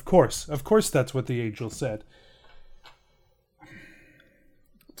 yeah, of course that's what the angel said.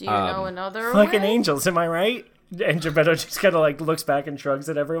 Do you know another Fucking way? angels, am I right? And Geppetto just kind of like looks back and shrugs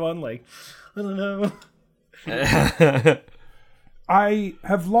at everyone like, I don't know. I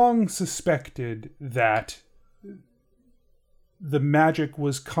have long suspected that the magic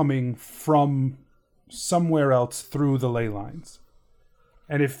was coming from somewhere else through the ley lines.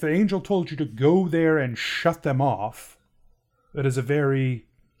 And if the angel told you to go there and shut them off, that is every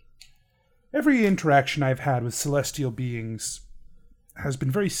interaction I've had with celestial beings has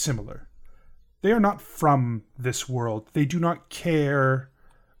been very similar. They are not from this world. They do not care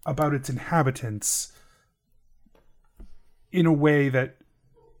about its inhabitants in a way that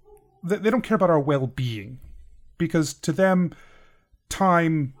they don't care about our well-being, because to them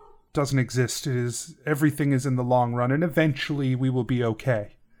time doesn't exist. Everything is in the long run, and eventually we will be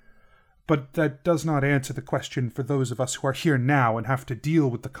okay. But that does not answer the question for those of us who are here now and have to deal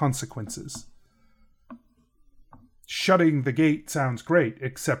with the consequences. Shutting the gate sounds great,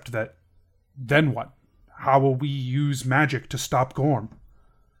 except that then what? How will we use magic to stop Gorm?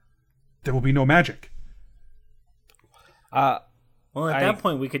 There will be no magic. Well, at that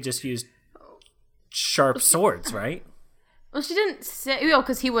point, we could just use sharp swords, right? Well, she didn't say... Oh,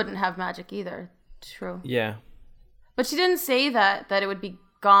 because he wouldn't have magic either. True. Yeah. But she didn't say that it would be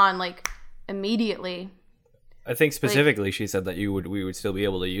gone, like, immediately. I think specifically she said that we would still be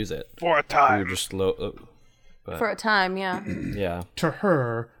able to use it. For a We time. would just For a time, yeah. yeah. To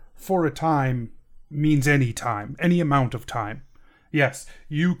her, for a time means any time, any amount of time. Yes,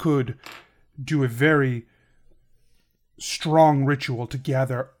 you could do a very strong ritual to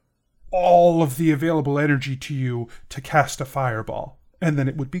gather all of the available energy to you to cast a fireball, and then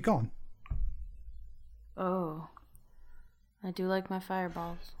it would be gone. Oh. I do like my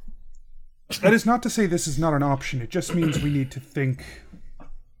fireballs. That is not to say this is not an option. It just means we need to think...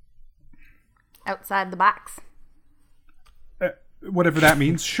 Outside the box. Whatever that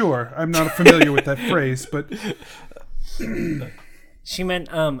means, sure. I'm not familiar with that phrase, but... She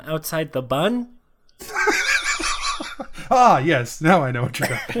meant outside the bun? Ah, yes, now I know what you're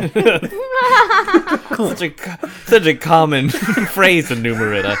talking. Such a common phrase in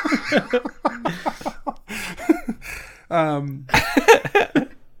Numerita.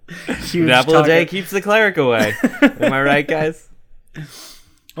 Huge Apple taco. J keeps the cleric away. Am I right, guys?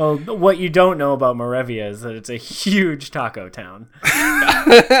 Well, what you don't know about Moravia is that it's a huge taco town.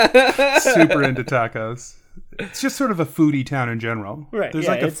 Super into tacos. It's just sort of a foodie town in general. Right, There's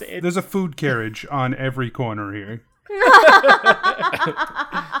yeah, like there's a food carriage on every corner here.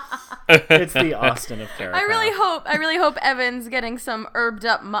 It's the Austin of Caracal. I really hope Evan's getting some herbed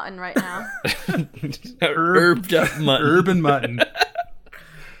up mutton right now. Herbed up mutton. Urban mutton.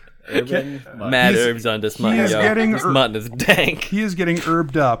 Urban mutton. Mad herbs on this mutton. is getting This mutton is dank. He is getting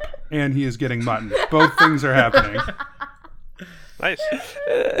herbed up, and he is getting mutton. Both things are happening. Nice.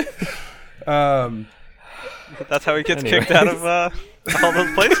 That's how he gets Anyways. kicked out of all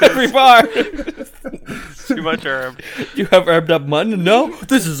those places. Every bar. Too much herb. You have herbed up mutton? No,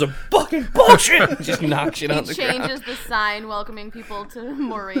 this is a fucking bullshit. Just knock shit on He the ground. changes the sign welcoming people to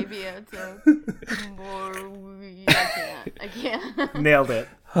Moravia to I can't. Nailed it.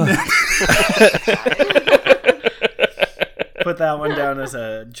 Put that one down as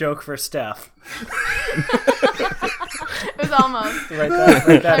a joke for Steph. It was almost. Write that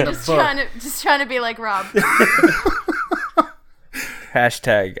in I'm the just book. trying to be like Rob.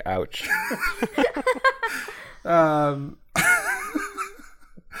 Hashtag ouch.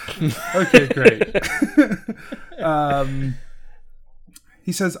 Okay, great.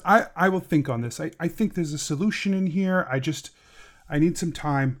 He says, I will think on this. I think there's a solution in here. I need some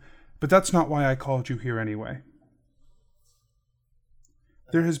time, but that's not why I called you here anyway.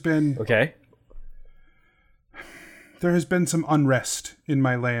 There has been some unrest in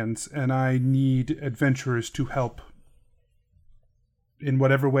my lands, and I need adventurers to help in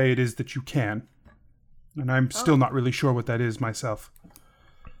whatever way it is that you can. And I'm still not really sure what that is myself.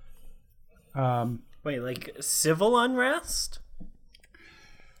 Wait, like civil unrest?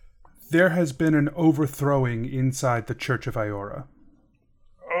 There has been an overthrowing inside the Church of Iora.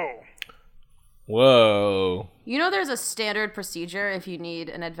 Oh. Whoa. You know there's a standard procedure if you need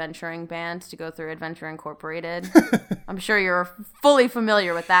an adventuring band to go through Adventure Incorporated. I'm sure you're fully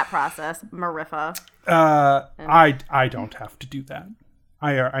familiar with that process, Mariffa. I don't have to do that.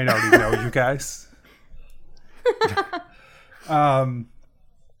 I already know you guys.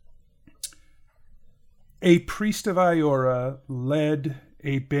 A priest of Iora led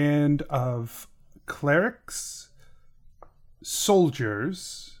a band of clerics,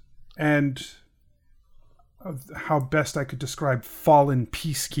 soldiers, and of how best I could describe fallen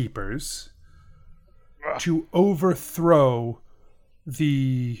peacekeepers to overthrow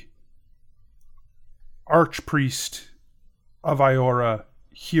the archpriest of Iora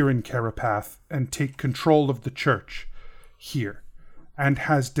here in Carapath and take control of the church here, and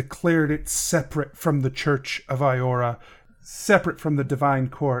has declared it separate from the Church of Iora, separate from the Divine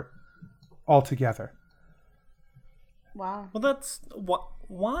Court altogether. Wow. Well, that's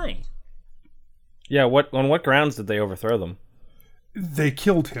why. Yeah, on what grounds did they overthrow them? They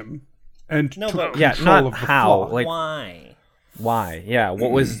killed him and took control not of the how. flock. Like why? Yeah,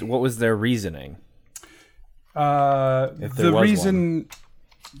 what was their reasoning? The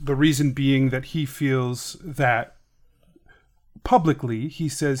reason being that he feels that publicly, he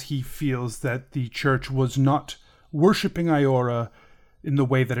says he feels that the church was not worshipping Iora in the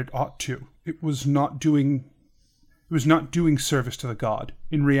way that it ought to. It was not doing service to the god.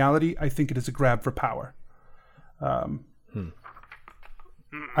 In reality, I think it is a grab for power. I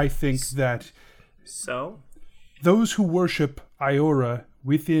think that those who worship Iora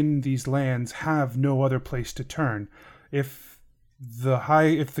within these lands have no other place to turn. If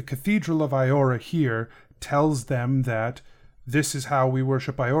the Cathedral of Iora here tells them that this is how we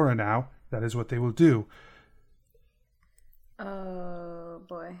worship Iora now, that is what they will do. Oh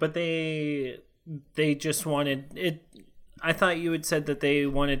boy. But they just wanted it. I thought you had said that they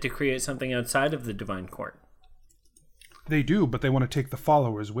wanted to create something outside of the Divine Court. They do, but they want to take the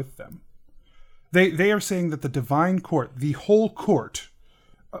followers with them. They are saying that the Divine Court, the whole court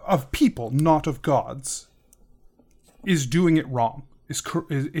of people, not of gods, is doing it wrong.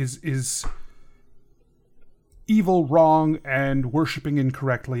 Is evil, wrong, and worshiping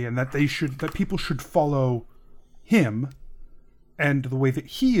incorrectly, and that people should follow him and the way that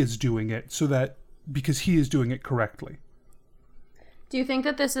he is doing it, because he is doing it correctly. Do you think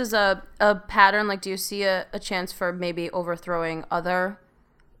that this is a pattern? Like, do you see a chance for maybe overthrowing other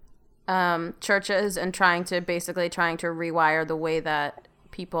churches and trying to rewire the way that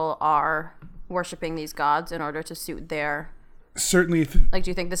people are worshiping these gods in order to suit their... Certainly. Do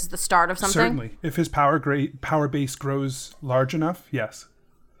you think this is the start of something? Certainly. If his power base grows large enough, yes.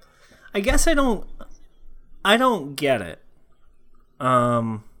 I guess I don't get it.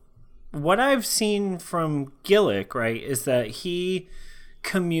 What I've seen from Gillick, right, is that he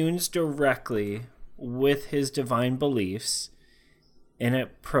communes directly with his divine beliefs, and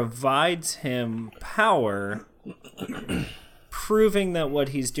it provides him power, proving that what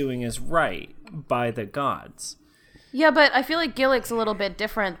he's doing is right by the gods. Yeah, but I feel like Gillick's a little bit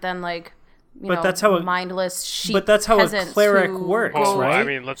different than that's how mindless sheep. But that's how a peasants cleric who works, go- right? I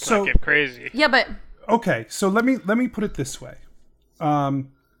mean, let's not get crazy. Yeah, but okay. So let me put it this way: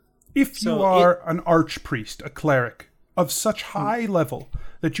 if you are an archpriest, a cleric of such high level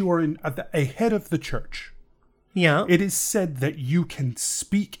that you are a head of the church, it is said that you can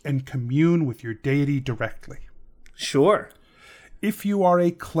speak and commune with your deity directly. Sure. If you are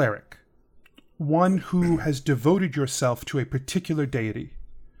a cleric, one who has devoted yourself to a particular deity,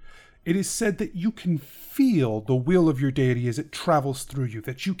 it is said that you can feel the will of your deity as it travels through you,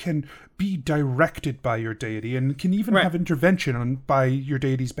 that you can be directed by your deity and can even have intervention by your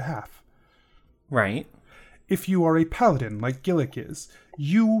deity's behalf. Right. If you are a paladin, like Gillick is,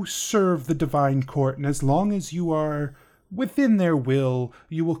 you serve the Divine Court, and as long as you are within their will,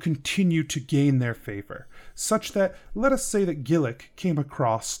 you will continue to gain their favor. Such that, let us say that Gillick came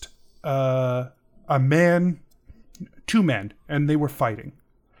across two men, and they were fighting.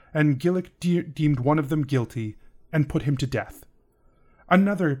 And Gillick deemed one of them guilty and put him to death.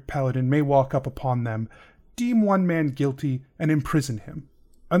 Another paladin may walk up upon them, deem one man guilty, and imprison him.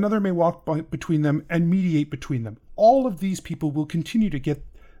 Another may walk between them and mediate between them. All of these people will continue to get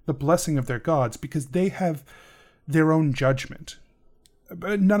the blessing of their gods because they have their own judgment.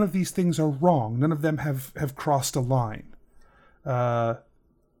 But none of these things are wrong. None of them have crossed a line. Right.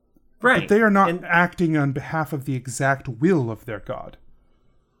 But they are not acting on behalf of the exact will of their god.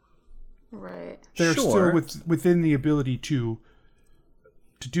 Right. They're still within the ability to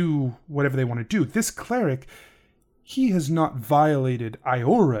do whatever they want to do. This cleric, he has not violated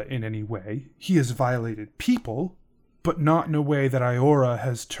Iora in any way. He has violated people, but not in a way that Iora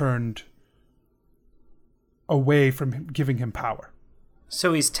has turned away from giving him power.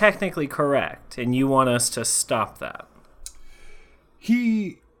 So he's technically correct, and you want us to stop that.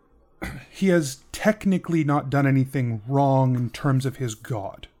 He has technically not done anything wrong in terms of his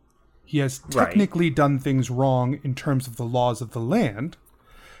god. He has technically done things wrong in terms of the laws of the land,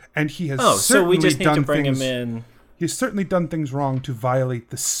 and he has so we just need to bring him in. He's certainly done things wrong to violate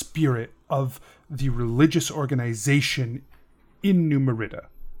the spirit of the religious organization in New Merida.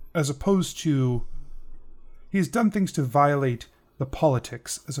 as opposed to... He's done things to violate the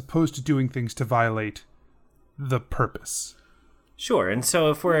politics, as opposed to doing things to violate the purpose. Sure, and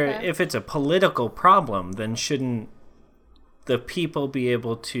so if it's a political problem, then shouldn't the people be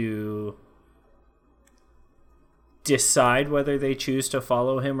able to decide whether they choose to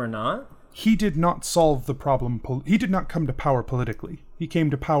follow him or not? He did not solve the problem. He did not come to power politically. He came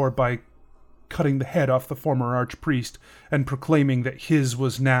to power by cutting the head off the former archpriest and proclaiming that his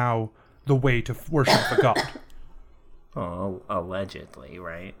was now the way to worship the god. Oh, allegedly,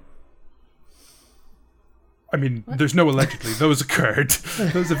 right? I mean, there's no allegedly. Those occurred.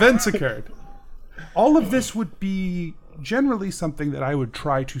 Those events occurred. All of this would be generally something that I would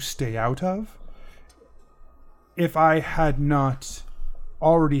try to stay out of if I had not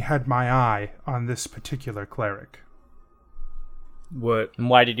already had my eye on this particular cleric. What? And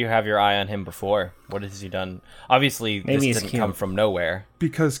why did you have your eye on him before? What has he done? Obviously, Maybe this didn't come from nowhere.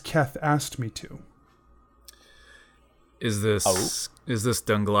 Because Keth asked me to. Is this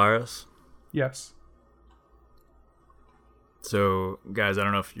Dunglaris? Yes. So, guys, I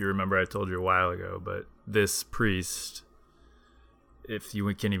don't know if you remember I told you a while ago, but this priest, if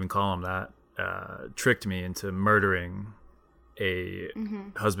you can even call him that, tricked me into murdering a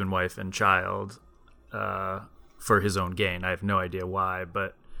husband, wife, and child for his own gain. I have no idea why,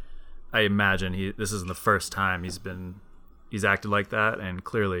 but I imagine this isn't the first time he's acted like that, and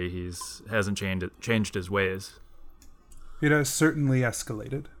clearly hasn't changed his ways. It has certainly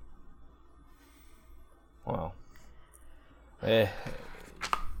escalated. Wow.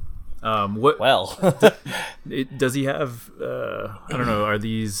 Well, does he have? I don't know. Are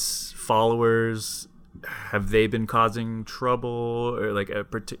these followers? Have they been causing trouble, or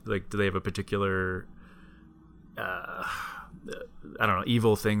do they have a particular? I don't know,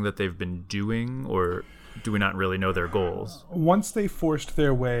 evil thing that they've been doing, or do we not really know their goals? Once they forced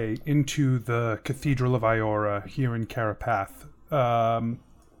their way into the Cathedral of Iora here in Carapath,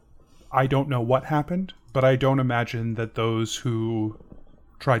 I don't know what happened, but I don't imagine that those who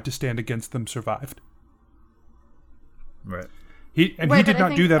tried to stand against them survived. Right. He did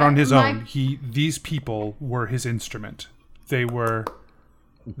not do that on his own. These people were his instrument. They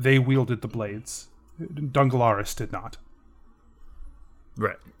wielded the blades. Dunglaris did not.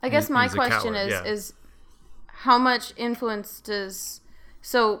 Right. I guess my He's a question coward, is how much influence does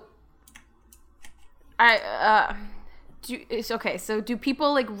so do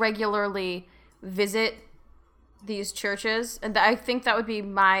people like regularly visit these churches? And I think that would be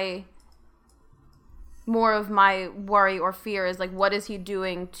more of my worry or fear is like, what is he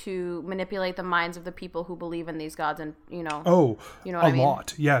doing to manipulate the minds of the people who believe in these gods? And you know what I mean?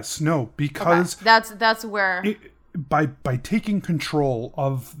 Lot. Yes. No, because that's where by taking control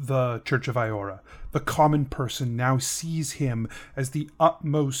of the Church of Iora, the common person now sees him as the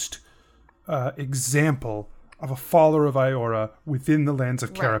utmost example of a follower of Iora within the lands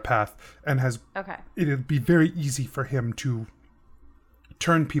of Carapath, and it'd be very easy for him to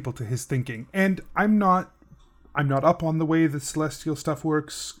turn people to his thinking. And I'm not up on the way the celestial stuff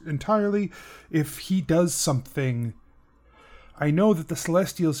works entirely. If he does something, I know that the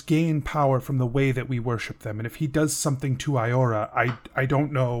Celestials gain power from the way that we worship them, and if he does something to Iora, I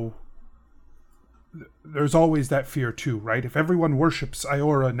don't know. There's always that fear too, right? If everyone worships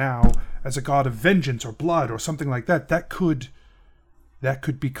Iora now as a god of vengeance or blood or something like that, that could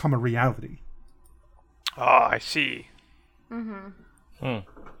become a reality. Oh, I see.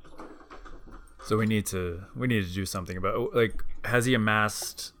 So we need to do something about, like, has he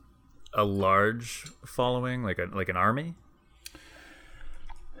amassed a large following, like an army?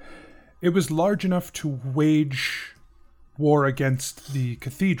 It was large enough to wage war against the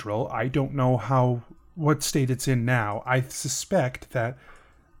cathedral. I don't know what state it's in now. I suspect that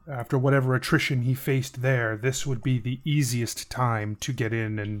after whatever attrition he faced there, this would be the easiest time to get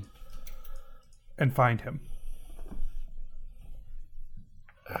in and find him.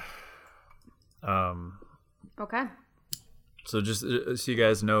 okay. So just so you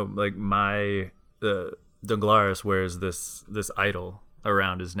guys know, like Dunglaris wears this idol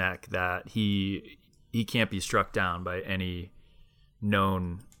around his neck that he can't be struck down by any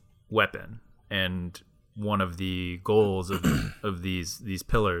known weapon, and one of the goals of these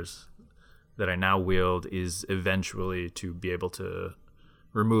pillars that I now wield is eventually to be able to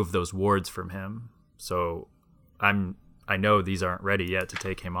remove those wards from him. So I know these aren't ready yet to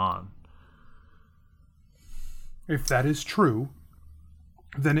take him on. If that is true,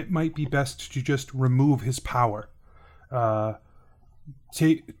 then it might be best to just remove his power.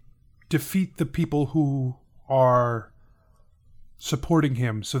 Defeat the people who are supporting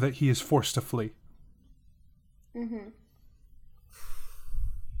him so that he is forced to flee.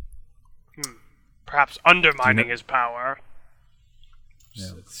 perhaps undermining his power.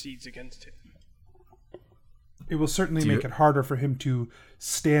 Seeds against him. It will certainly make it harder for him to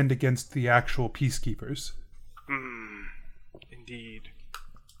stand against the actual peacekeepers. Indeed.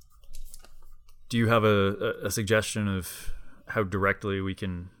 Do you have a suggestion of how directly we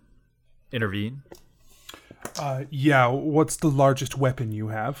can intervene? Yeah, what's the largest weapon you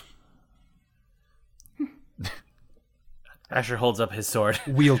have? Asher holds up his sword.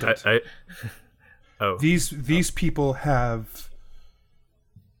 Wield it. Oh. These people have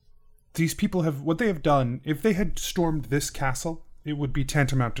what they have done. If they had stormed this castle, it would be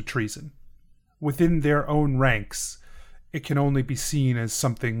tantamount to treason. Within their own ranks, it can only be seen as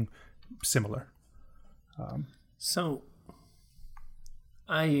something similar. So,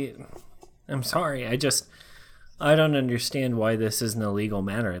 I'm sorry. I don't understand why this is an illegal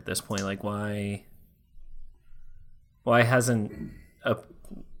matter at this point. Like, why hasn't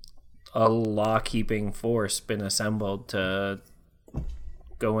a law-keeping force been assembled to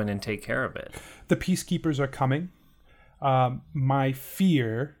go in and take care of it? The peacekeepers are coming. My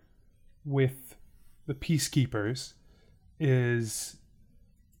fear with the peacekeepers is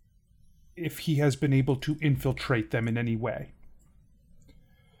if he has been able to infiltrate them in any way.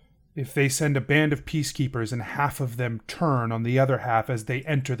 If they send a band of peacekeepers and half of them turn on the other half as they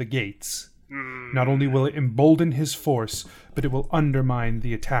enter the gates, not only will it embolden his force, but it will undermine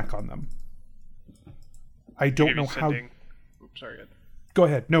the attack on them. I don't know how... Oops, sorry. Go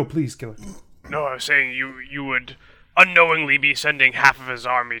ahead. No, please, Gillick. No, I was saying you would unknowingly be sending half of his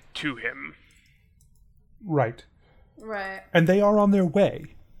army to him. Right. Right. And they are on their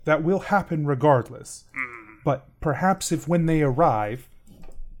way. That will happen regardless. But perhaps if when they arrive,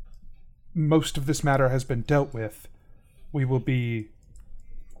 most of this matter has been dealt with, we'll be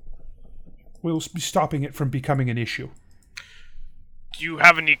stopping it from becoming an issue. Do you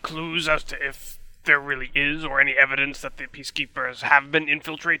have any clues as to if there really is or any evidence that the peacekeepers have been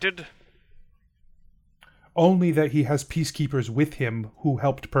infiltrated? Only that he has peacekeepers with him who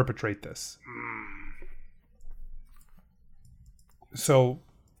helped perpetrate this. So,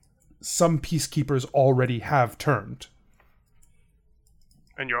 some peacekeepers already have turned.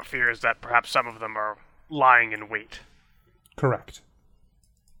 And your fear is that perhaps some of them are lying in wait. Correct.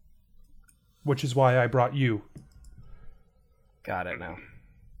 Which is why I brought you. Got it now.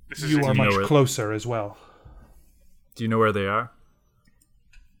 You are much closer as well. Do you know where they are?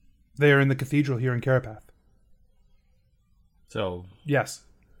 They are in the cathedral here in Carapath. So, Yes.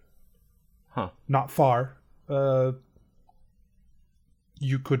 huh. Not far.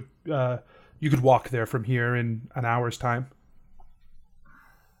 You could walk there from here in an hour's time.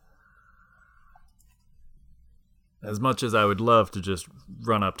 As much as I would love to just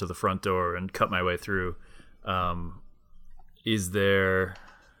run up to the front door and cut my way through, is there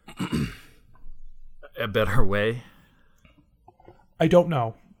a better way? I don't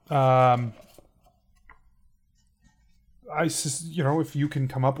know. If you can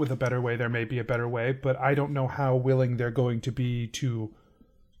come up with a better way, there may be a better way, but I don't know how willing they're going to be to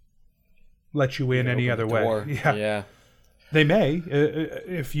let you in any other way. Yeah. They may,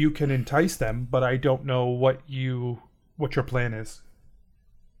 if you can entice them, but I don't know what your plan is.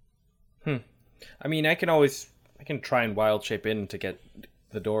 I mean, I can try and wild shape in to get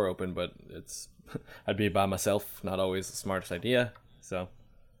the door open, but I'd be by myself, not always the smartest idea. So,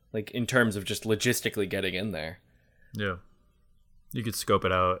 like, in terms of just logistically getting in there. Yeah. You could scope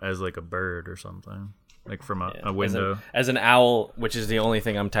it out as like a bird or something. Like from a window. As an owl, which is the only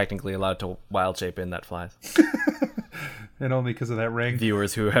thing I'm technically allowed to wild shape in that flies. And only because of that ring.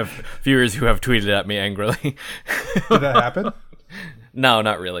 Viewers who have tweeted at me angrily. Did that happen? No,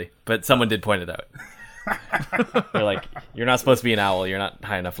 not really. But someone did point it out. They're like, "You're not supposed to be an owl. You're not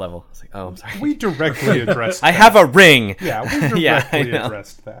high enough level." It's like, "Oh, I'm sorry." We directly addressed. I have a ring. Yeah, we directly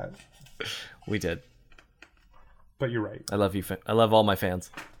addressed that. We did. But you're right. I love you. I love all my fans.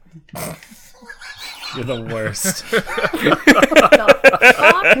 You're the worst.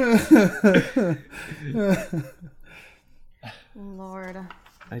 Lord.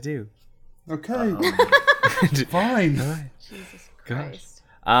 I do. Okay. Fine. Jesus Christ.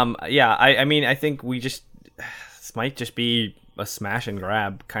 Yeah, I mean, I think this might just be a smash and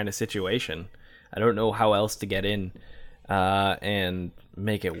grab kind of situation. I don't know how else to get in and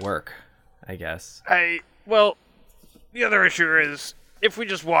make it work, I guess. Well, the other issue is if we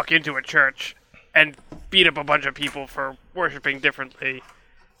just walk into a church and beat up a bunch of people for worshiping differently,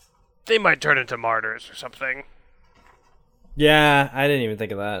 they might turn into martyrs or something. Yeah, I didn't even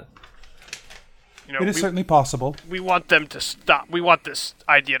think of that. It is certainly possible. We want them to stop. We want this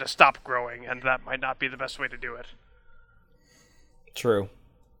idea to stop growing, and that might not be the best way to do it. True.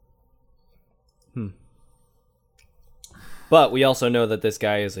 But we also know that this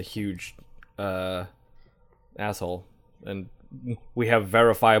guy is a huge asshole, and we have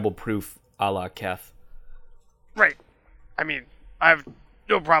verifiable proof a la Keth. Right. I mean, I have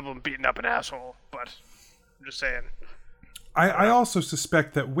no problem beating up an asshole, but I'm just saying. I also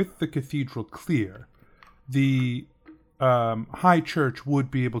suspect that with the cathedral clear, the High Church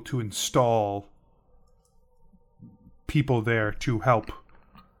would be able to install people there to help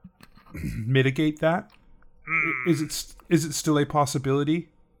mitigate that. Is it still a possibility?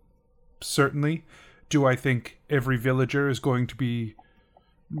 Certainly. Do I think every villager is going to be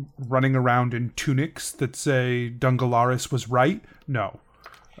running around in tunics that say Dungalaris was right? No.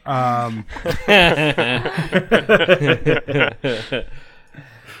 Well,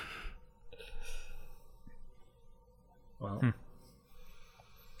 all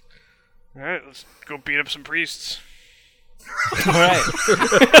right, let's go beat up some priests. All right.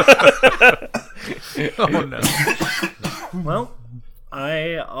 Oh no. Well,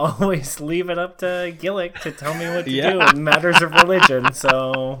 I always leave it up to Gillick to tell me what to do in matters of religion,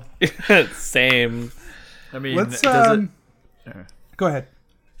 so... Same. I mean, Let's does it... go ahead.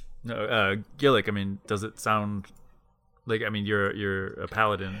 No, Gillick, I mean, does it sound like, I mean, you're a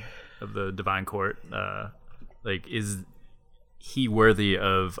paladin of the Divine Court. Like, is he worthy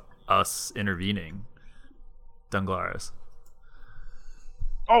of us intervening, Dunglaris?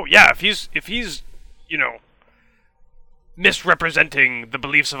 Oh yeah, if he's misrepresenting the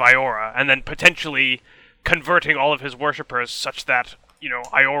beliefs of Iora and then potentially converting all of his worshippers such that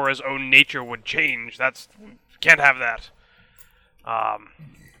Iora's own nature would change, can't have that.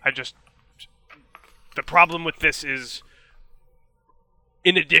 The problem with this is,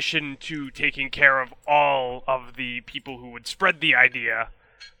 in addition to taking care of all of the people who would spread the idea,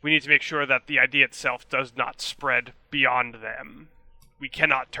 we need to make sure that the idea itself does not spread beyond them. We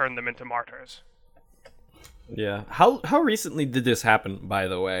cannot turn them into martyrs. Yeah. How recently did this happen, by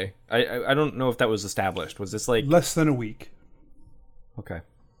the way? I don't know if that was established. Was this like... Less than a week. Okay.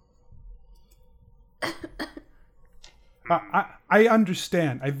 I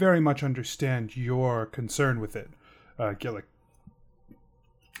understand. I very much understand your concern with it, Gillick.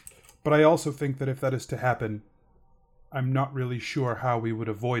 But I also think that if that is to happen, I'm not really sure how we would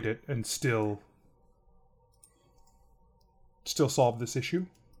avoid it and still solve this issue.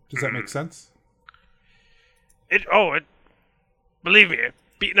 Does that make sense? Believe me,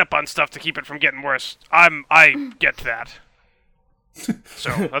 beating up on stuff to keep it from getting worse. I get that. So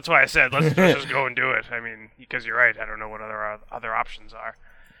that's why I said let's just go and do it. I mean, because you're right. I don't know what other options are.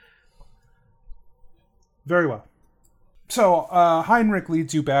 Very well. So Heinrich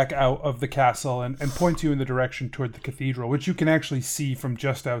leads you back out of the castle and points you in the direction toward the cathedral, which you can actually see from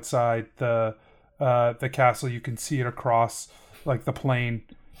just outside the castle. You can see it across like the plain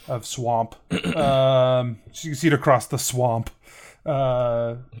of swamp. So you can see it across the swamp.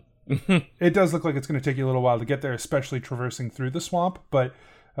 It does look like it's going to take you a little while to get there, especially traversing through the swamp, but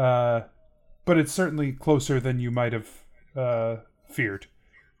it's certainly closer than you might have feared.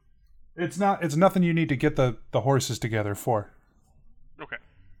 It's nothing you need to get the horses together for. Okay.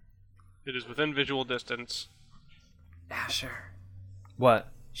 It is within visual distance. Asher. What?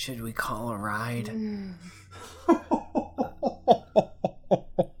 Should we call a ride?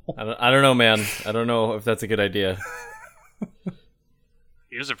 I don't know, man. I don't know if that's a good idea.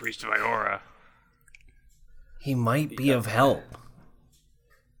 He is a priest of Iora. He might be of help.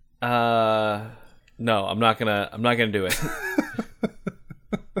 No, I'm not gonna do it.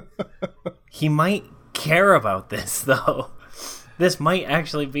 He might care about this, though. This might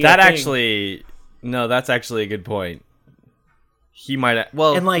actually be that a thing. actually. No, that's actually a good point. He might.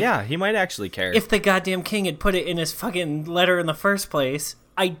 Well, And, like, yeah, he might actually care. If the goddamn king had put it in his fucking letter in the first place,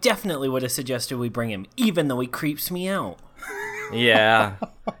 I definitely would have suggested we bring him, even though he creeps me out. Yeah,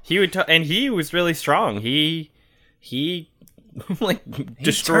 he would, and he was really strong. He like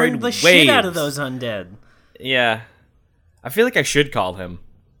destroyed turned the waves. shit out of those undead. Yeah, I feel like I should call him.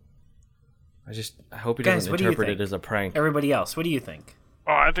 I hope he Guys, doesn't what do you interpret it think? as a prank. Everybody else, what do you think?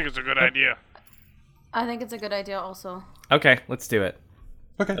 Oh, I think it's a good idea. I think it's a good idea also. Okay, let's do it.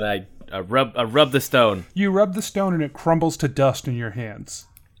 Okay. And I rub the stone. You rub the stone and it crumbles to dust in your hands.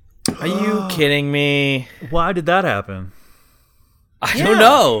 Are you kidding me? Why did that happen? I don't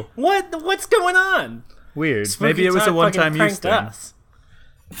know. What's going on? Weird. Spooky Maybe it was a Todd one-time fucking use pranked thing. us.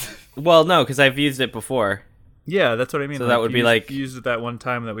 Well, no, because I've used it before. Yeah, that's what I mean. So that would be like- you used it that one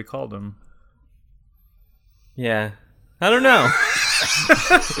time that we called him. Yeah, I don't know.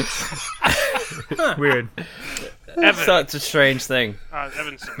 Weird. Evan. So it's a strange thing.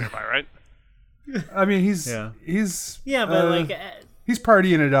 Evan's still nearby, right? I mean, he's Yeah, but he's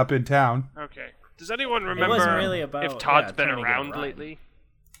partying it up in town. Okay. Does anyone wasn't remember really about, if Todd's been trying to get around a ride. lately?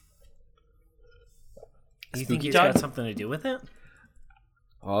 You think Spooky he's Todd? got something to do with it?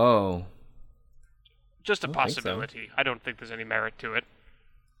 Oh. Just a don't think so. possibility. I don't think there's any merit to it.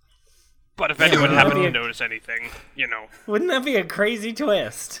 But if anyone happened to notice anything, Wouldn't that be a crazy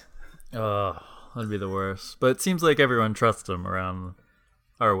twist? Oh, that'd be the worst. But it seems like everyone trusts him around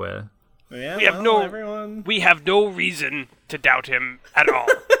our way. Yeah, We have no- everyone. we have no reason to doubt him at all.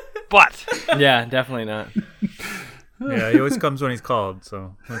 But Yeah, definitely not. Yeah, he always comes when he's called,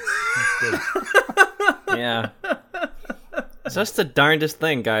 so that's good. Yeah. It's just the darndest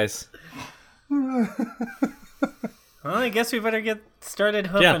thing, guys. Well, I guess we better get started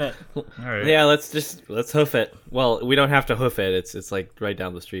hoofing it. All right. Yeah, let's hoof it. Well, we don't have to hoof it. It's like right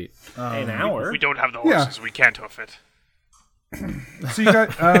down the street. An hour? we don't have the Yeah. horses. We can't hoof it. So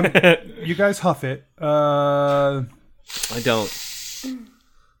you guys huff it. I don't.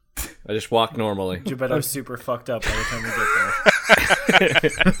 I just walk normally. Geppetto's super fucked up by the time we get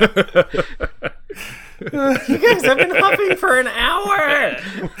there. You guys have been huffing for an hour!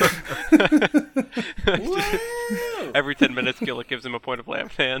 Woo! Every 10 minutes, Gillick gives him a point of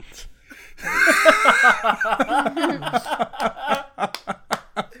lamp hands.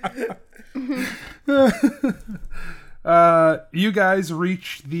 You guys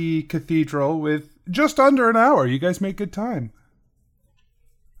reach the cathedral with just under an hour. You guys make good time.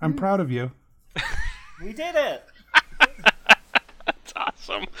 I'm proud of you. We did it! It's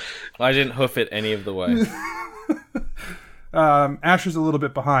awesome. I didn't hoof it any of the way. Asher's a little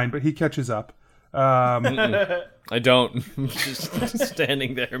bit behind, but he catches up. I don't. I'm just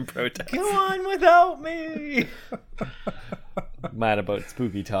standing there in protest. Go on without me! Mad about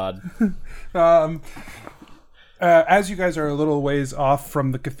Spooky Todd. As you guys are a little ways off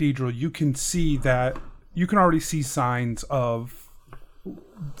from the cathedral, you can already see signs of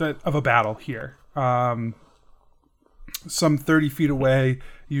a battle here. Some 30 feet away,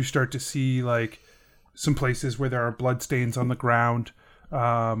 you start to see like some places where there are bloodstains on the ground.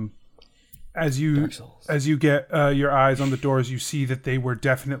 As you get your eyes on the doors, you see that they were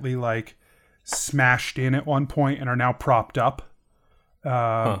definitely like smashed in at one point and are now propped up.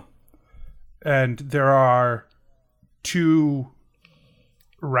 And there are two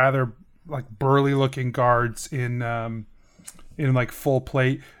rather like burly looking guards in like full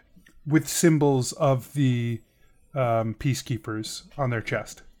plate with symbols of the peacekeepers on their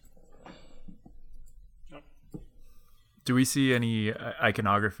chest. Do we see any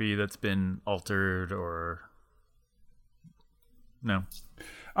iconography that's been altered or no?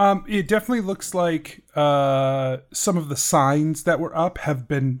 It definitely looks like some of the signs that were up have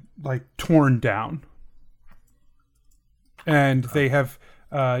been like torn down, and they have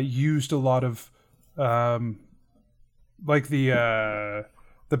used a lot of like the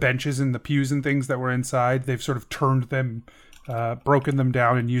benches and the pews and things that were inside. They've sort of turned them, broken them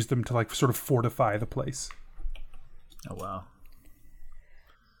down, and used them to like sort of fortify the place. Oh wow!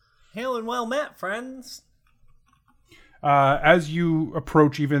 Hail and well met, friends! As you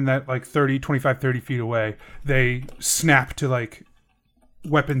approach even that like 30 feet away, they snap to like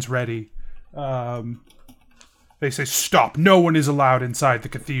weapons ready. They say, "Stop! No one is allowed inside the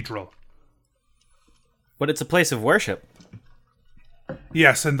cathedral." But it's a place of worship.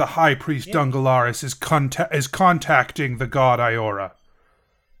 Yes, and the High Priest Dungalaris is contacting the god Iora.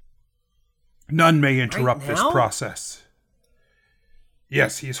 None may interrupt this now? process.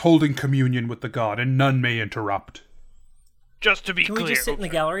 Yes, he is holding communion with the god, and none may interrupt. Just to be Can clear. we just sit in the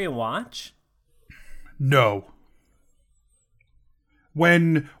gallery and watch? No.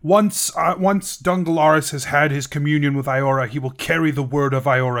 Once Dungalaris has had his communion with Iora, he will carry the word of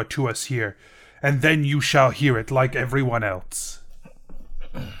Iora to us here, and then you shall hear it like everyone else.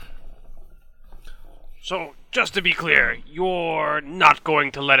 So, just to be clear, you're not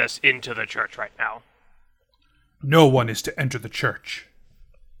going to let us into the church right now. No one is to enter the church.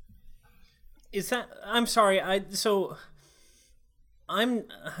 Is that... I'm sorry, I'm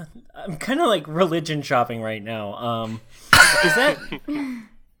kind of like religion shopping right now.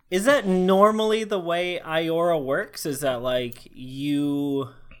 Is that normally the way Iora works? Is that like you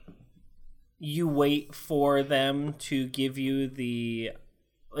wait for them to give you the...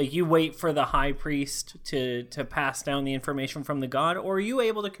 Like, you wait for the high priest to pass down the information from the god, or are you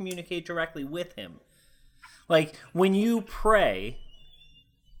able to communicate directly with him? Like, when you pray,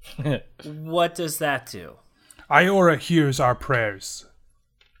 what does that do? Iora hears our prayers.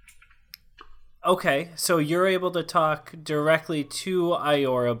 Okay, so you're able to talk directly to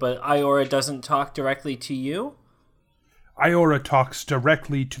Iora, but Iora doesn't talk directly to you? Iora talks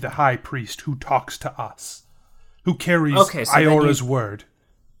directly to the High Priest, who talks to us, who carries Okay, so then Iora's word.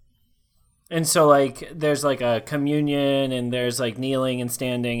 And so, like, there's, like, a communion, and there's, like, kneeling and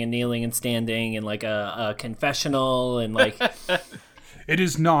standing, and like, a confessional, and, like... It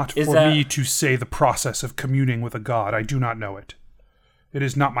is not for me to say the process of communing with a god. I do not know it. It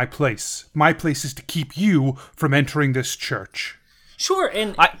is not my place. My place is to keep you from entering this church. Sure,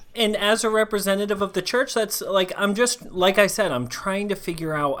 and as a representative of the church, that's, like, I'm just, like I said, I'm trying to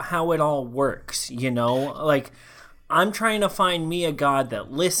figure out how it all works, you know? Like, I'm trying to find me a god that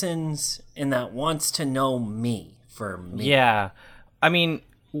listens and that wants to know me for me. Yeah. I mean,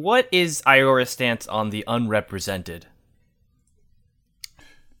 what is Iora's stance on the unrepresented?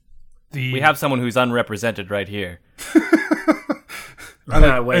 We have someone who's unrepresented right here.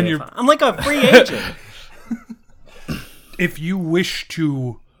 I'm like a free agent. If you wish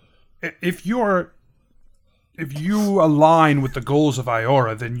to, if you align with the goals of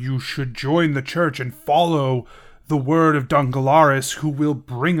Iora, then you should join the church and follow the word of Dungalaris, who will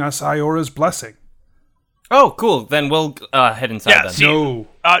bring us Iora's blessing. Oh, cool. Then we'll head inside then. See, no.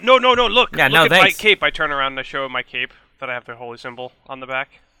 Look at thanks. my cape. I turn around and I show him my cape that I have the holy symbol on the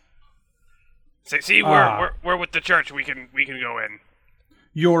back. See, we're with the church. We can go in.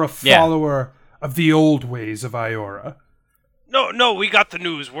 You're a follower of the old ways of Iora. No, we got the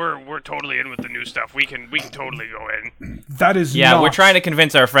news. We're totally in with the new stuff. We can totally go in. That is we're trying to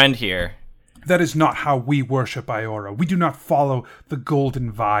convince our friend here. That is not how we worship Iora. We do not follow the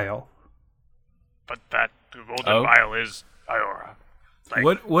golden vial. But the golden vial is Iora.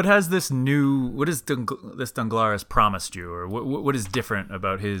 Like, what has this Dungalaris promised you, or what is different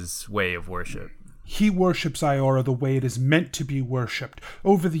about his way of worship? He worships Iora the way it is meant to be worshipped.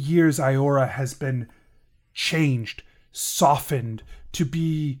 Over the years, Iora has been changed, softened to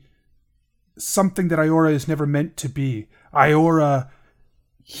be something that Iora is never meant to be. Iora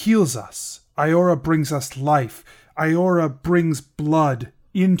heals us. Iora brings us life. Iora brings blood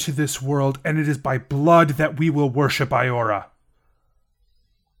into this world, and it is by blood that we will worship Iora.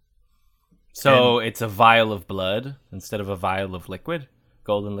 So it's a vial of blood instead of a vial of liquid?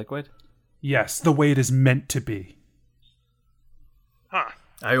 Golden liquid? Yes, the way it is meant to be. Huh.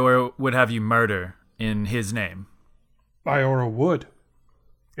 Iora would have you murder in his name. Iora would.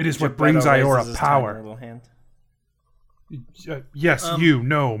 It is what brings Iora power. Yes, you,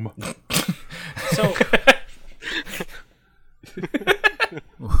 gnome. So...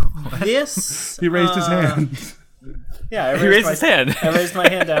 this... He raised his hand. Yeah, I raised his hand. I raised my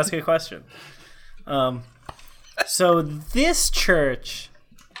hand to ask a question. So this church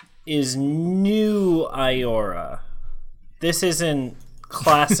is new Iora. This isn't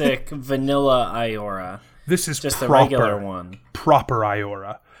classic vanilla Iora. This is just proper, the regular one. Proper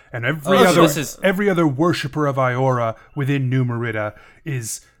Iora. And every other worshipper of Iora within New Merida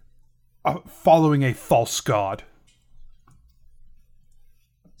is following a false god.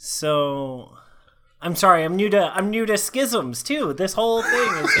 So, I'm sorry. I'm new to schisms too. This whole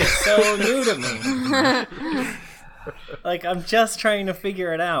thing is just so new to me. Like, I'm just trying to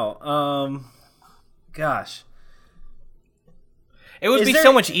figure it out. Gosh. It would be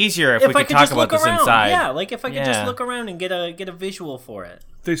so much easier if we could talk about this inside. Yeah, like if I could just look around and get a visual for it.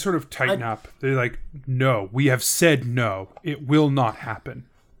 They sort of tighten up. They're like, no, we have said no. It will not happen.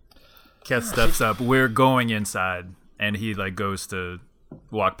 Keth steps up. We're going inside. And he goes to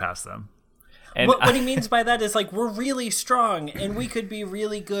walk past them. And what he means by that is we're really strong and we could be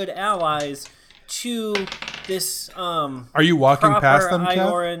really good allies to this Are you walking past them,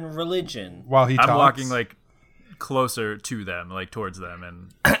 Ioran religion. While he talks? I'm walking closer to them, towards them,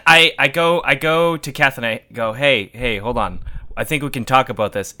 and I go to Kath and I go, hey, hold on. I think we can talk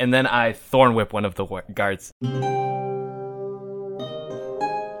about this. And then I thorn whip one of the guards.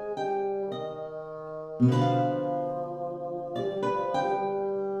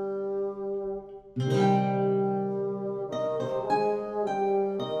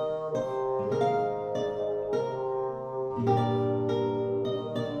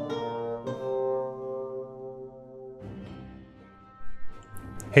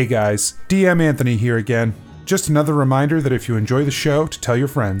 Hey guys, DM Anthony here again. Just another reminder that if you enjoy the show, to tell your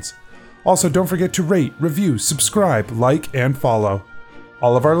friends. Also, don't forget to rate, review, subscribe, like, and follow.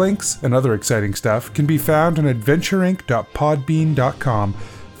 All of our links and other exciting stuff can be found on adventureinc.podbean.com.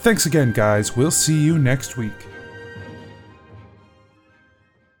 Thanks again, guys. We'll see you next week.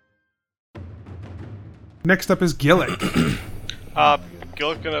 Next up is Gillick.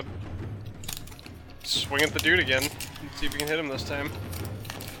 Gillick's gonna swing at the dude again and see if we can hit him this time.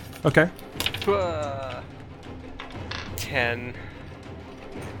 Okay. 10.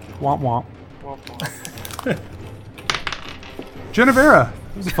 Womp womp. Womp womp. Genevera.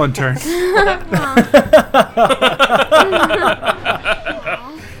 It was a fun turn.